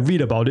read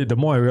about it, the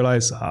more I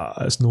realize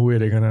there's no way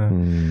they're gonna,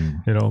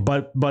 you know.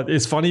 But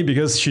it's funny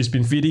because she's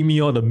been feeding me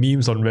all the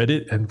memes on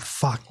Reddit, and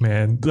fuck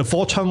man, the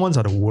 4chan ones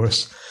are the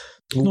worst.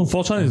 No,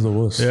 4chan is the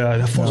worst. Yeah,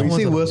 the 4chan You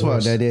say worse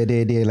one,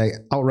 they like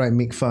outright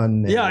make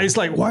fun. Yeah, it's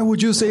like, why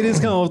would you say this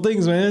kind of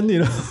things, man?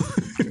 You know.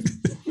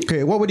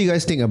 Okay, what do you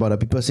guys think about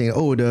people saying,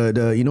 oh,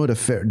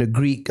 the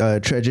Greek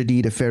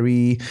tragedy, the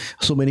ferry,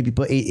 so many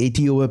people,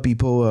 80 over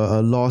people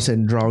lost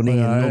and drowning,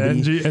 and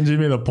nobody. Angie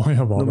made a point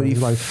about nobody it.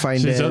 Like find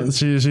them.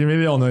 She made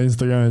it on her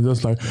Instagram and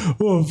just like,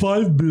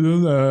 5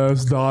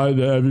 billionaires died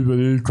and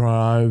everybody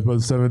cried,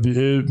 but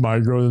 78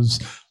 migrants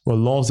were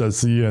lost at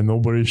sea and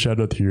nobody shed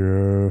a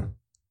tear.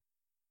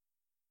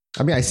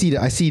 I mean, I see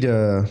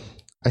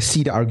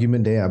the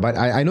argument there, but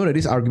I know that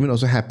this argument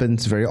also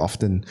happens very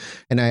often,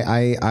 and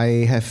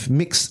I have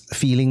mixed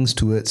feelings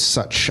towards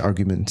such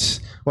arguments.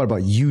 What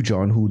about you,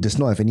 John, who does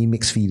not have any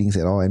mixed feelings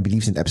at all and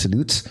believes in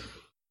absolutes?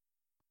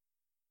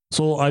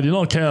 So I do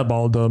not care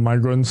about the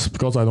migrants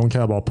because I don't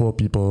care about poor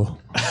people.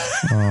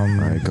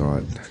 My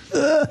God,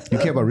 you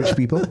care about rich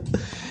people?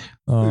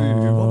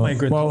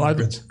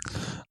 Migrants?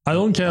 I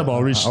don't care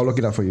about rich. I'll look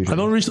it up for you, John.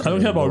 I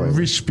don't care about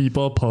rich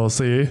people per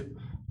se.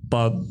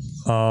 But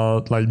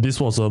like this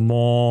was a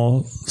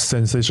more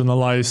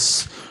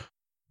sensationalized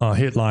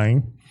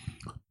headline,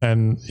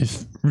 and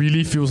it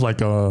really feels like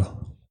an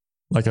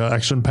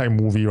action-packed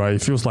movie, right?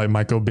 It feels like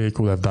Michael Bay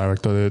could have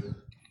directed it,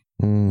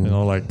 you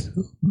know, like.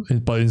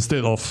 But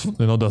instead of,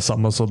 you know, the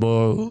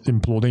submersible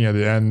imploding at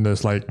the end,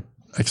 there's like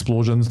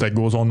explosions that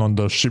goes on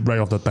the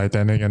shipwreck of the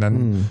Titanic, and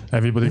then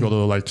everybody got to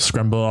like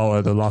scramble out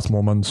at the last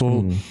moment.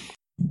 So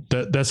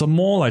there's a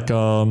more like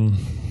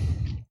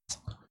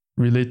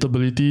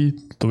relatability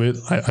to it.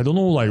 I don't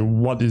know like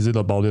what is it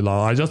about it.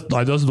 I just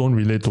don't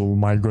relate to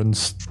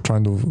migrants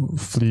trying to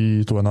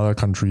flee to another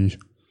country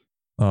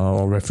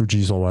or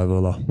refugees or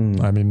whatever.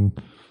 I mean,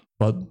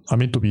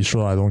 to be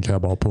sure, I don't care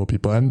about poor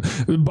people.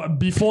 But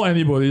before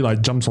anybody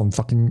like jumps on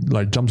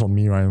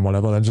me, right, and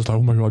whatever, then just like,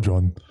 oh my God,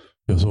 John,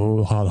 you're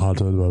so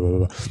hard-hearted, blah, blah,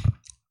 blah.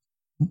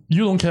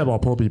 You don't care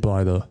about poor people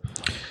either.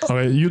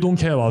 Okay, you don't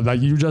care about, like,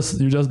 you just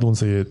don't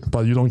say it,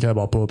 but you don't care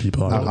about poor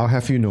people either. I'll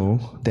have you know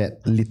that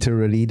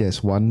literally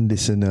there's one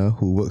listener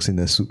who works in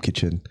a soup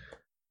kitchen,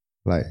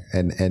 like,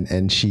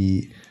 and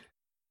she,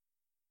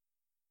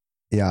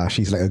 yeah,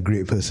 she's like a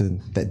great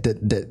person.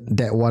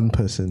 That one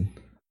person.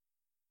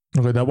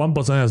 Okay, that one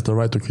person has the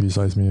right to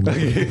criticize me.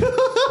 Okay.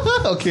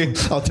 Okay,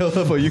 I'll tell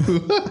her for you.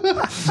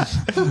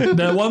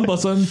 That one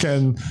person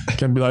can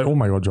be like, oh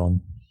my God,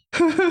 John.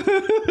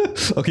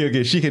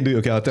 Okay, she can do it.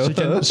 Okay, I'll tell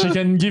her. She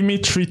can give me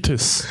 3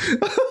 tis.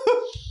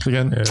 She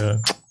can,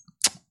 and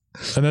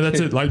then that's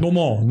it. Like, no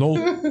more. No,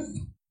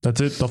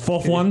 that's it. The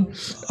 4th one,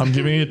 I'm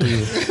giving it to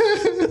you.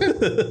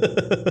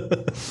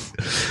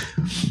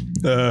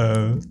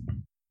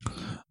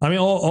 I mean,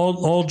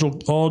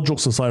 all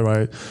jokes aside,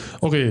 right?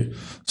 Okay,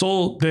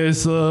 so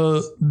there's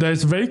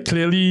very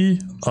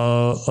clearly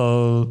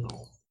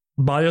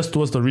bias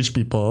towards the rich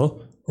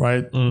people.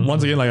 Right.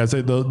 Once again, like I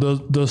said,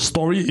 the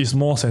story is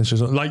more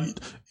sensational. Like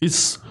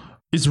it's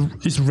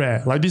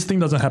rare. Like this thing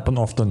doesn't happen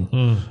often.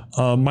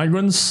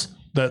 Migrants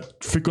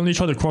that frequently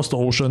try to cross the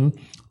ocean,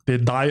 they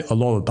die a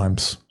lot of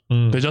times.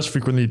 They just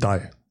frequently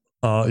die.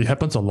 It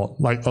happens a lot.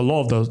 Like a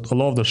lot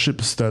of the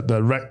ships that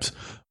wrecked,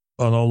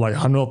 like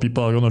 100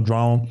 people are gonna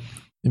drown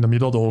in the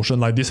middle of the ocean.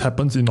 Like this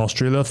happens in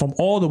Australia from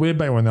all the way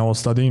back when I was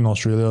studying in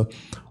Australia.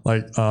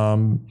 Like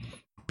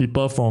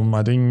people from,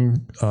 I think,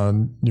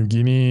 New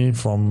Guinea,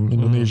 from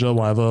Indonesia,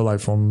 whatever, like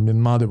from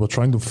Myanmar, they were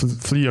trying to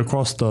flee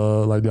across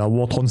their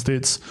war-torn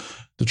states.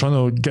 They're trying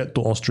to get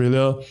to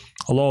Australia.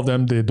 A lot of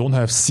them, they don't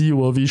have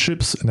seaworthy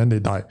ships, and then they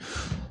die.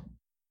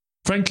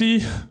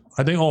 Frankly,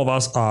 I think all of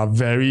us are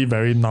very,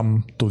 very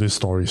numb to these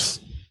stories.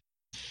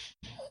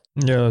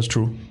 Yeah, that's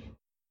true.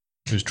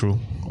 It's true.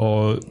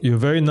 Or you're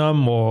very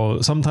numb,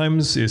 or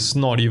sometimes it's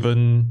not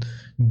even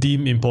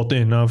deemed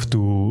important enough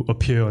to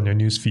appear on your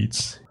news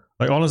feeds.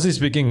 Like, honestly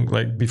speaking,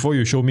 like, before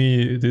you show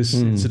me this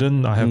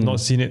incident, I have not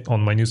seen it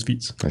on my news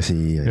feeds. I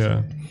see.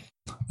 Yeah.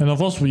 And of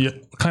course, we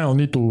kind of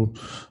need to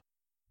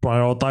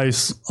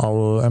prioritize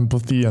our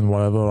empathy and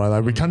whatever, right?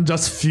 Like, we can't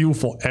just feel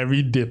for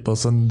every dead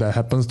person that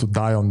happens to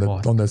die on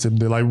that same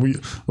day. Like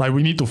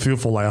we need to feel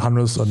for like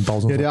hundreds and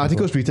thousands. Yeah, there are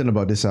articles written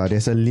about this.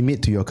 There's a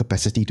limit to your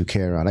capacity to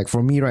care. Like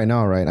for me right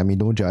now, right? I mean,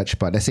 don't judge,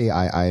 but let's say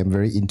I am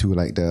very into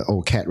like the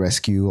cat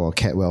rescue or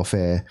cat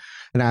welfare.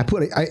 And I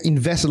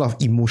invest a lot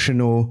of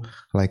emotional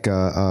like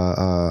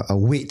a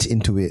weight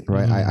into it,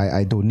 right?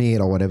 I donate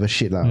or whatever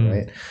shit lah,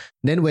 right?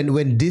 Then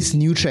when these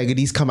new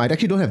tragedies come, I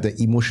actually don't have the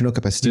emotional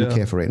capacity to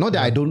care for it. Not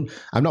that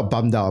I'm not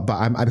bummed out, but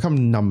I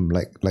become numb,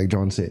 like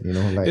John said, you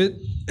know, like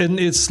and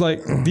it's like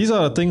these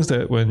are the things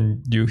that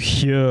when you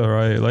hear,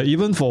 right? Like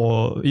even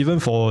for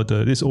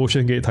this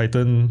Ocean Gate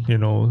Titan, you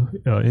know,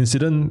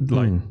 incident,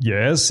 like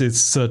yes,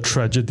 it's a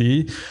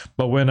tragedy,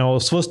 but when I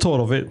was first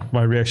told of it,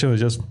 my reaction was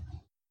just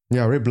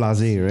very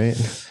blasé, right?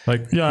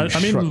 Like I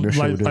mean,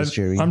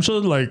 like I'm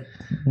sure like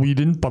we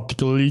didn't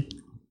particularly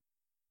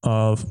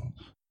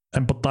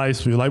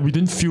empathize with, like we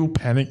didn't feel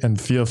panic and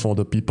fear for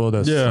the people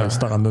that's like,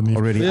 stuck underneath.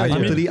 Already,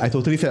 I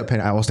totally felt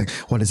panic. I was like,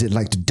 what is it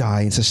like to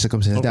die in such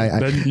circumstances?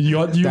 Then you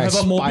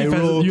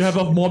have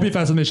a morbid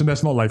fascination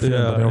that's not like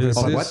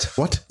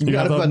what? You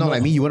other people are not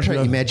like me. You want to try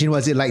to imagine what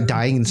is it like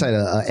dying inside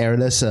a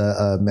airless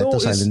metal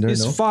cylinder?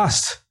 It's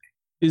fast.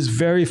 It's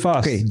very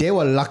fast. Okay, they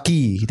were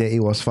lucky that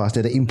it was fast.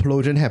 That the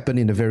implosion happened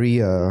in a very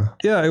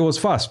yeah, it was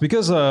fast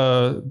because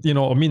you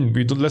know, I mean,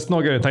 let's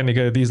not get into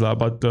technicalities lah,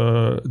 but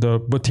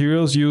the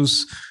materials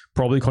used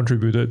probably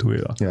contributed to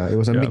it. Yeah, it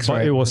was a mix,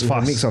 right? It was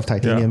fast. A mix of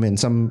titanium and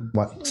some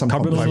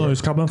carbon fiber. No,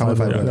 it's carbon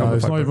fiber.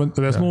 It's not even.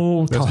 There's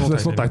no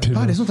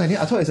titanium. There's no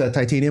titanium. I thought it's a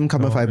titanium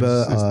carbon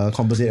fiber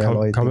composite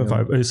alloy. Carbon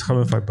fiber. It's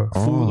carbon fiber.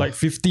 Full, like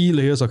 50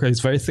 layers. Okay, it's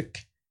very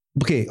thick.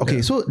 Okay.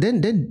 Yeah. So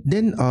then,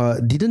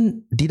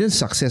 didn't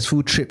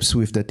successful trips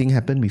with the thing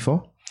happen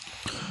before?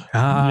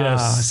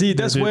 Yes. See,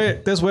 that's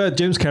where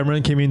James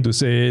Cameron came in to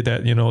say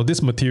that, you know,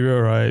 this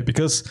material, right,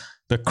 because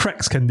the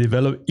cracks can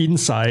develop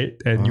inside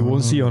and you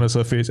won't see on the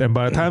surface, and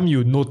by the time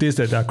you notice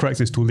that there are cracks,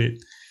 it's too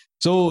late.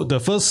 So the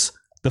first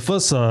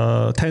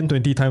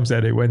 10-20 times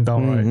that it went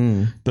down,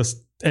 right,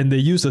 and they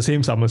used the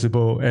same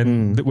submersible,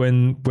 and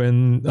when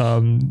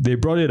they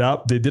brought it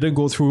up, they didn't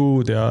go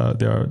through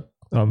their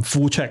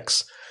full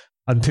checks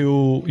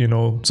until, you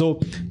know, so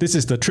this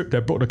is the trip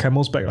that brought the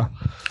camels back.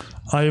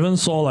 I even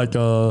saw like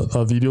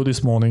a video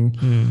this morning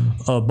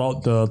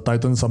about the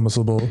Titan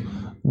submersible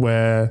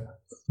where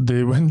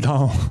they went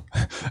down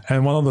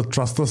and one of the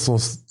thrusters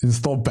was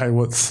installed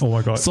backwards. Oh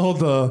my god. So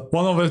the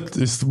one of it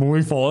is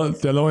moving forward,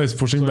 the other one is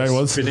pushing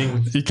backwards.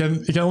 Spinning. It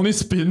can only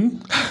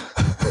spin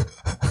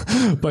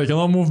but it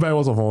cannot move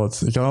backwards or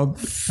forwards. It cannot.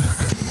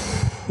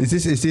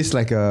 Is this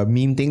like a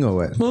meme thing or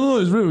what? No,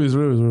 it's real.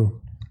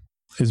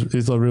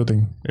 It's a real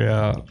thing.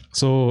 Yeah.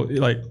 So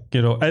like,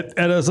 you know, at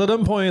a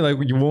certain point, like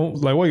you won't,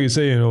 like what you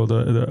say, you know,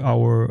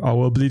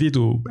 our ability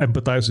to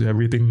empathize with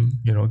everything,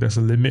 you know, there's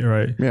a limit,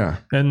 right? Yeah.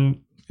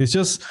 And it's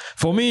just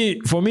for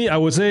me, I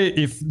would say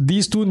if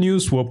these two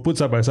news were put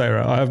side by side,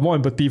 right, I have more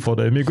empathy for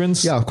the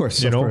immigrants. Yeah, of course.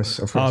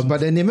 But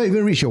they never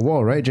even reach your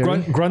wall, right,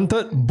 Jerry?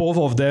 Granted, both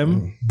of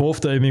them,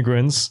 both the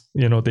immigrants,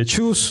 you know, they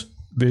choose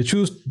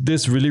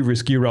this really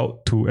risky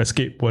route to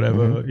escape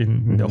whatever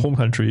in their home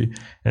country,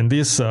 and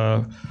this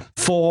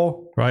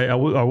four, right? I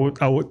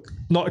would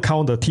not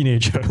count the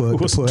teenager, poor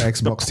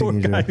Xbox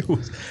teenager guy who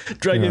was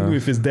dragging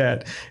with his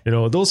dad. You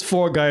know, those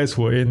four guys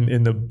were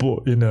in the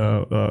boat in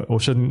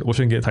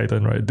Ocean Gate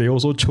Titan, right? They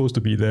also chose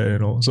to be there, you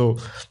know. So,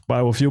 but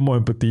I will feel more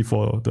empathy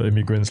for the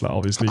immigrants, like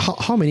obviously.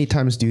 How many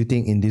times do you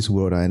think in this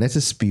world, and let's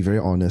just be very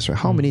honest, right?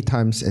 How many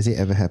times has it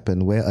ever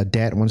happened where a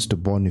dad wants to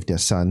bond with their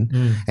son,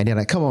 and they're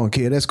like, "Come on,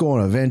 kid, let's go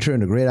on an adventure in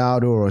the great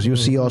outdoors. You'll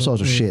see all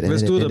sorts of shit."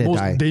 Let's do the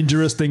most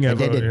dangerous thing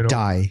ever. And then they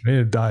die.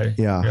 They die.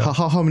 Yeah.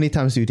 How many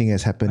times do you think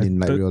has happened in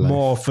like real life?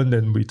 More often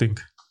than we think.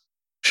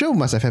 Sure,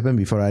 must have happened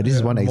before, right? This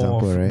is one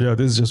example, right? Yeah,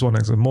 this is just one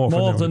example.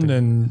 More often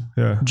than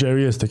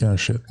Jerry has taken a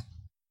shit.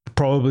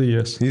 Probably,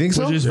 yes. You think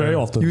so? Which is very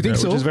often. You think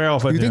so? Which is very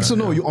often. You think so?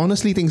 No, you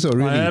honestly think so?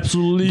 Really? I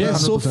absolutely.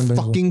 That's so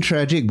fucking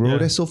tragic, bro.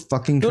 That's so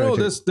fucking tragic. No,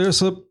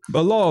 there's a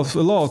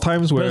lot of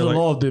times where there's like, a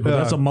lot of it, but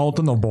there's a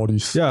mountain of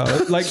bodies. Yeah,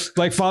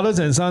 like fathers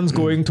and sons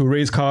going to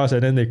race cars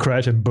and then they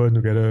crash and burn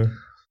together.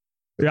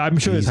 Yeah, I'm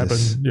sure it's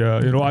happened.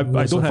 Yeah, you know, I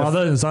don't have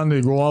father and son.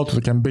 They go out to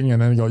the camping and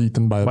then got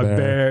eaten by a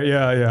bear.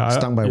 Yeah,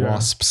 stung by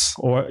wasps,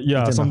 or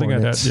something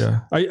like that.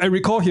 Yeah, I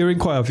recall hearing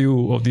quite a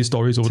few of these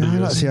stories over the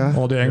years. Yeah.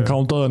 Or they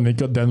encounter a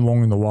naked Dan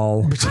Wong in the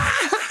wild,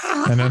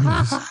 and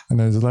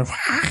then it's like,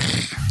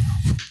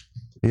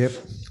 yep.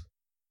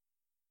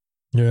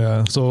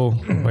 Yeah, so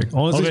like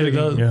honestly,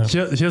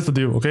 here's the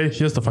deal. Okay,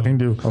 here's the fucking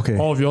deal. Okay,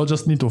 all of y'all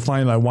just need to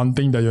find like one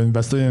thing that you're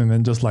invested in, and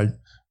then just like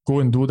go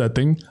and do that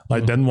thing,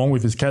 like Dan Wong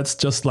with his cats,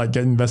 just like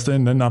get invested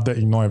and then after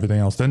ignore everything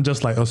else. Then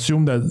just like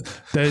assume that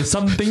there is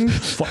something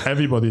for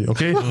everybody,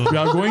 okay? We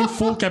are going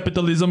full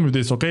capitalism with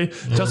this, okay?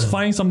 Just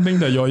find something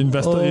that you're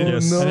invested in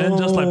and then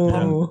just like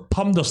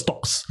pump the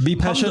stocks. Be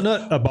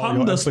passionate about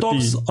your the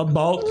empathy. stocks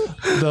about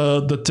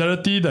the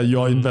charity that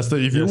you're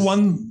invested. If you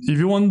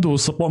want to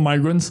support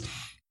migrants,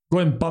 go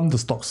and pump the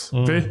stocks,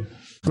 okay?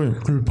 Go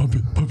and pump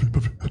it,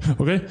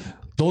 okay?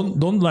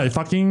 Don't like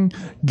fucking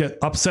get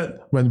upset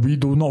when we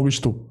do not wish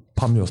to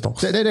pump your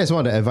stocks. That's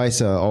one of the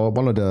advice or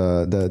one of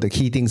the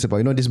key things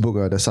about, this book,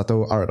 The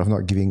Subtle Art of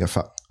Not Giving a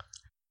Fuck.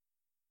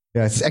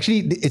 Yeah,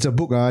 it's a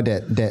book that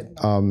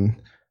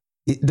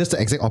it does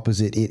the exact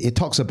opposite. It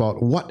talks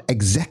about what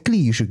exactly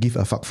you should give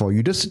a fuck for.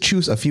 You just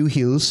choose a few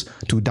hills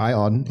to die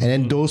on, and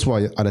then those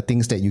are the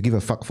things that you give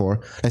a fuck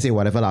for. Let's say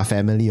whatever,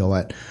 family or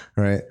what,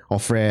 right? Or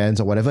friends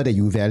or whatever that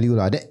you value.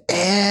 Then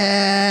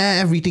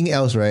everything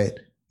else, right?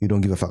 You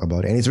don't give a fuck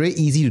about it. And it's very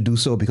easy to do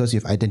so because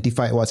you've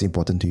identified what's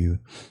important to you.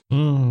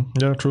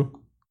 Yeah, true.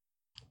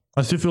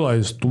 I still feel like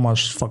it's too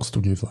much fucks to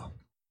give.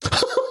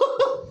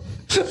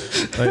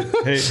 Hey.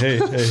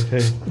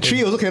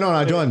 3 also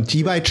cannot, John.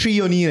 You buy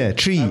 3 only,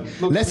 3.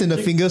 Less than the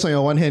fingers on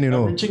your one hand,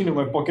 I'm reaching into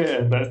my pocket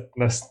and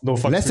that's no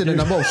fuck. Less than the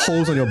number of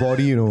holes on your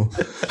body,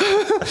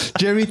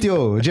 Jerry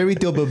Teo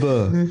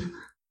Berber.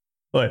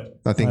 What?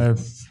 Nothing.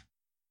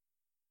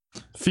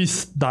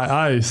 Feast thy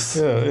eyes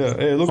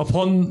Hey, look.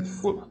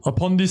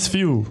 upon this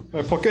field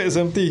My pocket is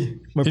empty.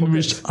 in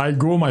which I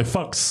grow my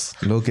fucks.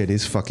 Look at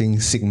these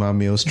fucking Sigma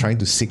males trying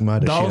to Sigma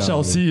the Thou shit shalt out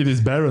of me. see it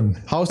is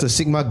barren. How's the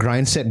Sigma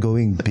grind set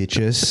going,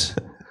 bitches?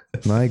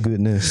 My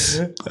goodness.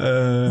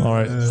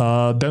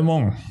 Alright, Dan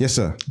Wong, Yes,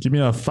 sir. give me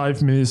a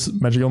 5 minutes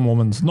magical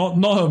moment. Not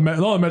a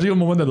magical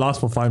moment that lasts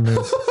for 5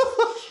 minutes.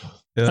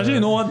 Actually, you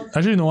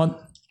know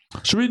what?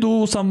 Should we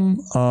do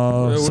some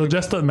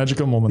suggested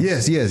magical moments?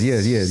 Yes.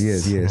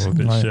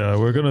 Yeah,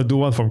 we're gonna do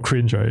one from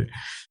Cringe, right?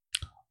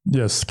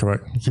 Yes,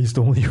 correct. He's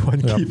the only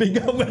one keeping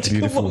up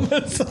magical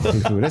moments.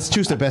 Beautiful. Let's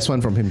choose the best one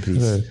from him,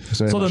 please.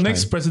 So the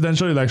next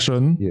presidential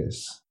election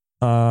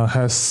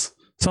has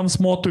some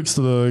small tweaks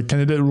to the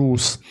candidate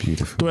rules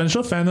to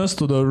ensure fairness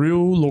to the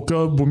real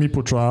local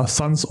Bumiputra,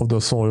 sons of the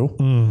soil.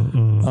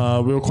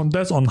 We'll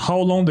contest on how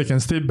long they can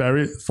stay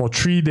buried for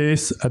 3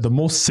 days at the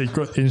most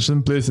sacred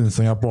ancient place in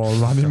Singapore,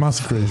 Ranima's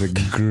grave.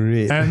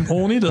 Great. And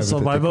only the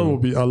survivor will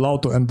be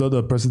allowed to enter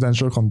the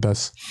presidential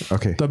contest.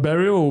 Okay. The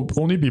burial will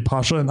only be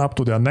partial and up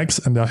to their necks,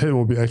 and their head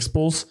will be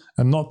exposed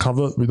and not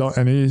covered without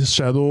any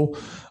shadow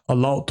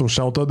allowed to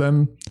shelter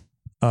them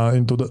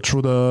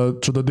through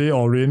the day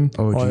or rain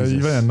or Jesus.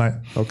 even at night.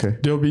 Okay.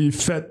 They'll be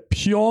fed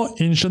pure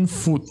ancient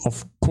food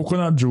of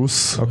coconut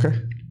juice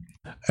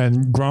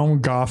and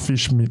ground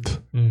garfish meat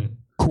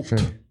cooked.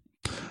 Okay.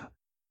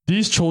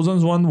 These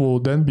chosen ones will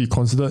then be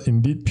considered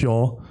indeed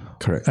pure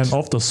Correct. and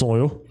of the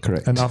soil.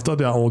 Correct. And after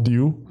their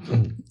ordeal,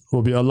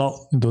 will be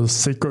allowed into the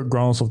sacred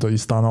grounds of the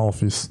Istana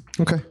office.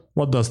 Okay.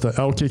 What does the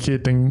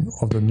LKK think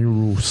of the new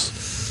rules?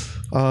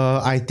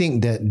 I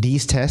think that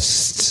these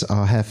tests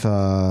have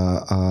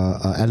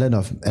an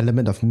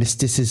element of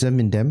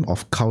mysticism in them,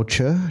 of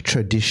culture,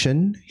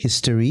 tradition,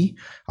 history.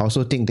 I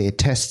also think they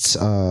tests,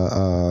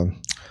 the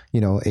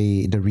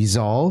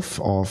resolve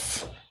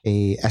of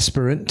a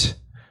aspirant,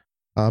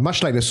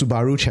 much like the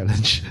Subaru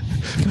challenge.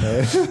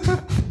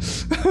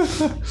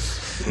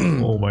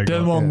 Oh my Dan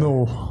god. Wong,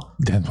 no.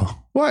 Dan Wong.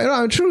 Well,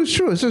 no, true.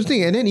 It's the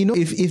thing. And then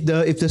if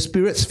the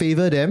spirits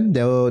favor them,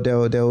 they'll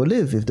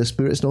live. If the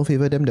spirits don't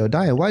favor them, they'll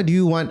die. Why do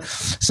you want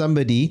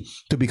somebody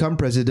to become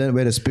president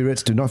where the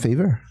spirits do not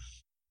favor?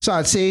 So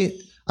I'd say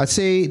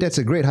that's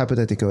a great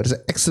hypothetical. It's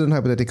an excellent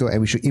hypothetical, and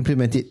we should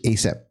implement it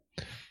ASAP.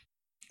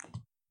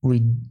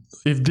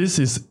 If this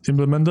is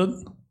implemented,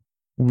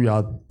 we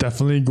are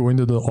definitely going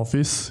to the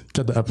office,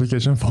 get the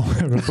application form,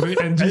 and we're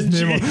putting Angie's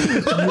name on.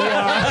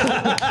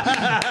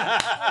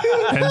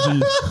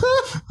 Angie,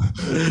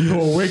 you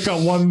will wake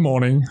up one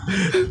morning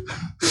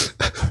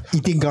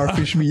Eating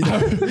garfish meat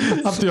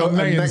up to your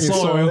neck in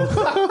soil,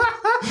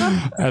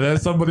 and then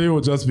somebody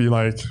will just be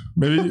like,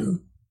 maybe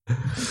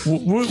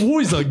who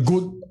is a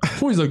good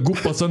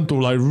person to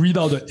like read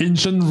out the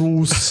ancient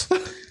rules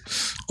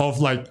of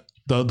like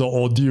the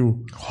ordeal.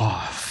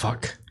 Oh,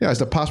 fuck. Yeah, it's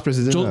the past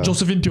president.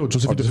 Josephine Teo.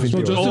 Josephine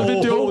Teo.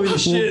 Holy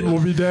shit.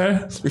 Will be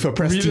there With a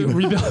press team.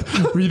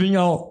 reading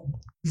out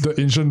the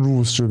ancient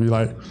rules. She'll be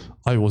like,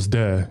 I was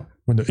there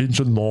when the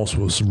ancient laws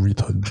was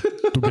written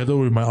together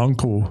with my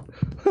uncle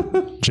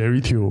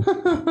Jerry Teo.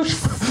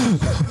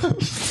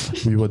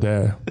 We were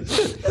there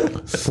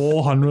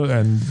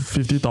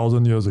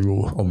 450,000 years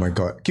ago. Oh my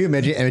god. Can you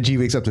imagine Angie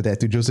wakes up to that,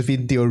 to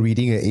Josephine Teo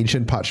reading an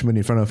ancient parchment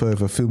in front of her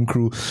with a film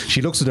crew.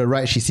 She looks to the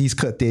right, she sees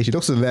Kurt Tay. She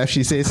looks to the left,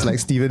 she says like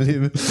Stephen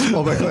Lim.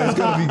 Oh my god, it's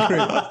gonna be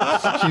great.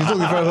 She's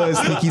looking in front of her,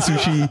 Sneaky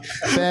Sushi.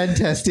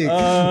 Fantastic.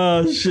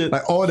 Shit.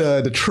 Like all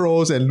the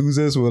trolls and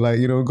losers will like,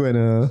 go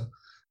and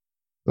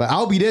like,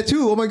 I'll be there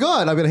too. Oh my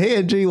god. I'll be like, hey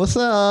Angie, what's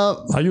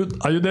up? Are you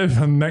there with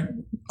your neck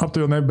up to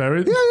your neck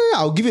buried? Yeah,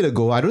 I'll give it a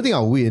go. I don't think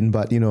I'll win,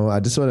 but I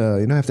just want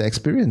to, have the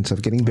experience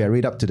of getting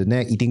buried up to the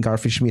neck, eating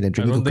garfish meat and I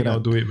drinking don't think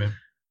coconut. I'll do it, man.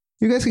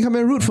 You guys can come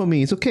and root for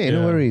me. It's okay.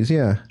 No worries.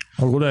 Yeah.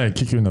 I'll go there and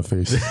kick you in the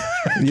face.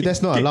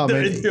 That's not allowed,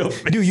 man.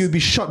 Dude, you'll be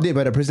shot dead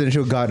by the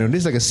presidential guard.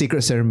 This is like a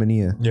sacred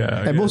ceremony.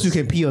 Yeah. At most, you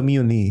can pee on me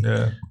only.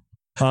 Yeah.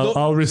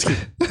 I'll risk it.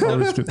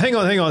 Hang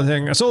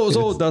on. So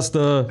does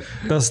the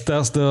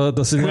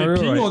scenario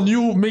Peeing on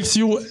you makes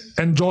you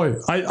enjoy.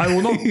 I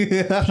will not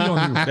pee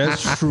on you.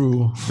 That's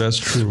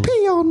true.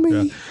 Pee on me.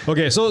 Yeah.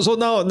 Okay, so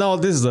now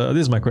this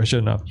is my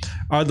question now.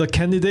 Are the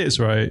candidates,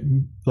 right,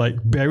 like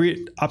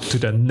buried up to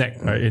their neck,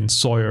 right, in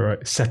soil,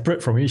 right,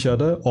 separate from each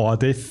other, or are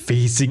they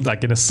facing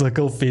like in a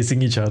circle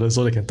facing each other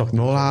so they can talk?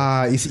 No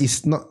lah,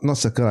 it's not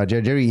circle lah.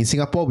 Jerry, in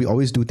Singapore we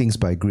always do things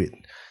by grid.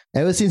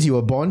 Ever since you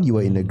were born, you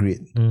were in the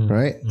grid,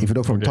 right? If you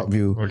look from top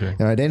view. Okay.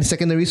 Then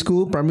secondary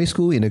school, primary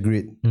school, in the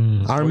grid.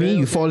 Army,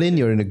 you fall in,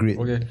 you're in the grid.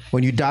 Okay.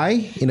 When you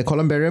die, in the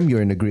columbarium,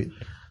 you're in the grid.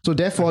 So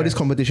therefore, this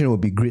competition will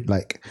be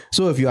grid-like.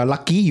 So if you are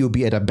lucky, you'll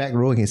be at the back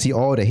row and can see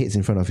all the heads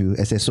in front of you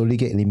as they slowly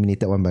get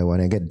eliminated one by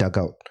one and get dug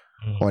out.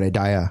 Or they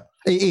die.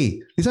 Hey,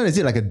 this one is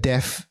it like a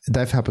death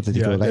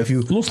hypothetical? Yeah, like if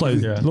you looks like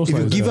if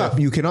you give up,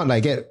 you cannot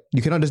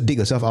just dig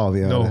yourself out of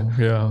it. No,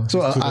 yeah.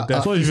 So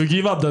so if you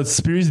give up, the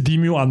spirits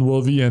deem you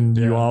unworthy and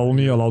you are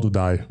only allowed to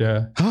die.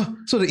 Yeah.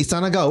 So the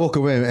Istana guy will walk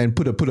away and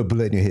put a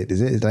bullet in your head,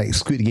 is it? It's like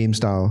Squid Game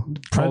style.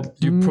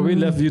 You probably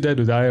left you there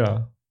to die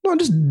lah. No,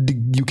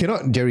 you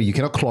cannot, Jerry, you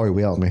cannot claw your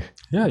way out, man.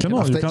 Yeah,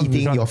 After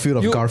eating your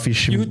field of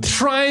garfish. You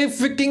try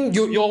freaking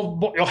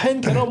your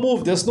hand cannot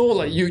move. There's no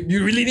like you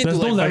really need There's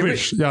to no like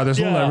leverage. vibrate. Yeah, there's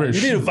no leverage.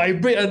 You need to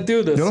vibrate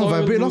until the soil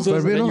vibrate,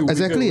 loses, and then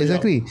you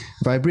Exactly.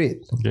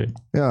 Vibrate. Okay.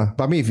 Yeah,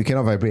 but I mean, if you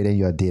cannot vibrate, then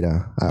you are dead.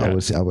 I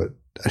would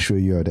assure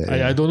you of that.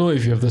 I don't know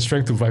if you have the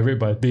strength to vibrate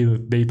by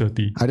day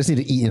 30. I just need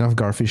to eat enough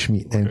garfish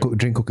meat and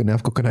drink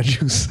enough coconut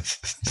juice.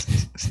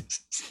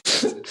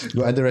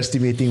 You're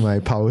underestimating my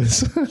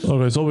powers.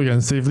 Okay, so we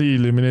can safely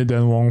eliminate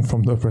Dan Wong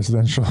from the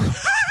presidential.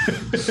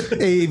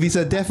 Hey, if it's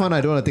a death one,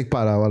 I don't want to take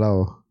part.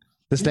 Walao.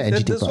 Just let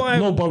NG take part.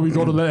 No, but we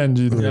got to let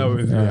NG do it.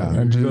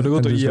 You got to go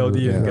to ELD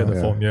and get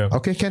the form. Yeah.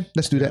 Okay, Ken,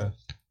 let's do that.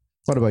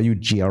 What about you,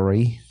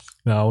 GRA?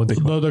 No, I won't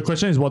take part. The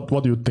question is what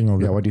do you think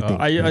of it? Yeah, what do you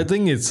think? I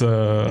think it's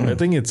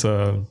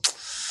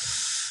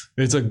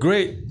a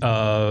great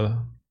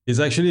it's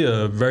actually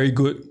a very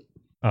good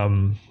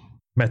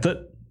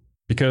method,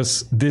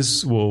 because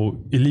this will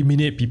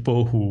eliminate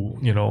people who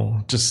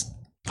just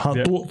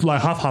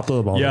half-hearted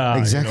about it. yeah,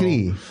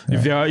 exactly.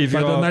 If you're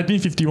the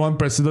 1951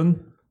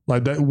 president,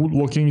 like that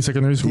woodworking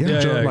secondary school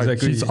teacher, like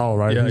exactly. he's out,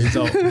 right? Yeah, he's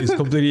out. He's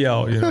completely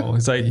out.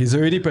 It's like he's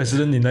already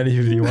president in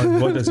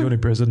 1951. What does he want to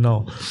be president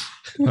now?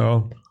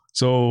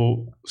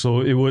 So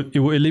it would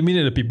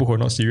eliminate the people who are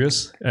not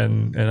serious,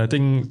 and I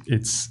think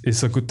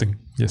it's a good thing.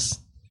 Yes.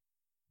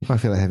 I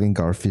feel like having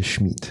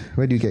garfish meat.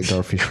 Where do you get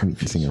garfish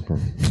meat in Singapore?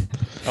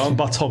 I want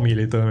bak chor mee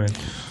later, man.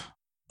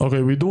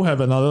 Okay, we do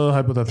have another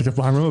hypothetical,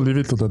 but I'm going to leave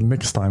it to the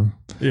next time.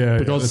 Yeah,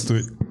 because let's do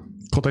it.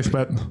 Kotex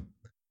Pad,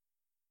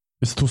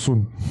 it's too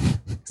soon.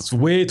 It's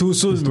way too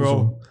soon,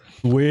 bro.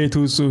 Way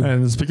too soon.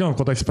 And speaking of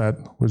Kotex Pad,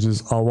 which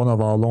is one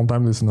of our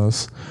long-time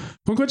listeners,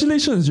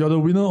 congratulations, you're the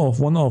winner of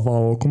one of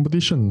our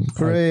competition.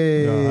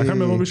 Hooray! I can't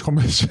remember which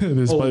competition it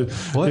is, but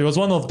what? it was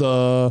one of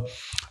the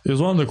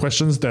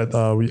questions that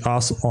we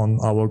asked on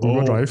our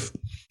Google Drive,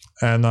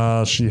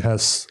 and she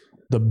has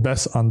the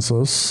best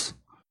answers.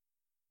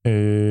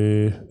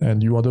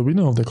 And you are the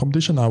winner of the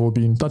competition. I will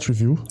be in touch with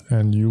you,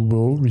 and you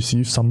will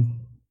receive some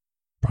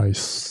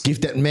prize.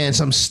 Give that man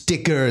some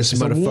stickers,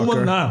 It's motherfucker. a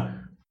woman now.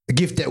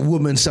 Give that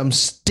woman some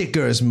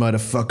stickers,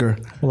 motherfucker.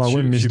 Well, I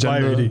went She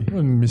bought already.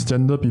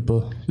 misgender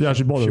people. Yeah,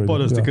 she bought She already. bought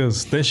the Yeah.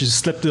 stickers. Then she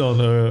slapped it on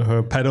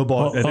her pedal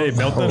board, and then it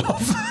melted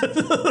off.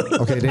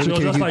 Okay, then She was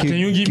just like, can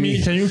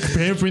you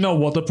print out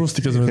waterproof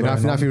stickers?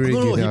 I feel really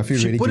guilty. I feel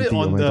she really put guilty. it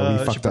on Oh my God, we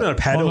the fucked put it on up.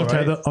 a pedal,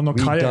 on the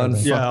right? kayak. done.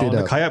 Yeah, fucked it on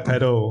the up. kayak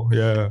pedal.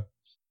 Yeah.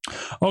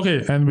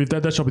 Okay, and with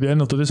that shall be the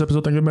end of today's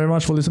episode. Thank you very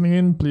much for listening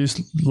in. Please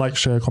like,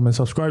 share, comment,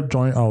 subscribe.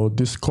 Join our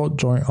Discord.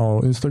 Join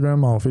our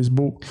Instagram, our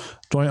Facebook.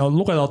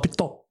 Look at our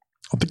TikTok.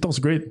 Our TikTok's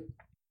great.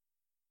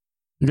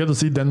 You get to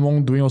see Dan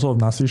Wong doing all sort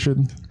of nasty shit.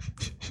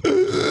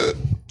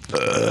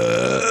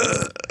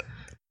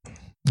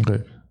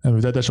 Okay, and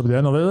with that shall be the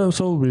end of it.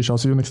 So we shall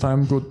see you next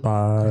time.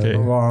 Goodbye. Okay.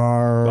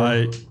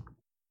 Bye.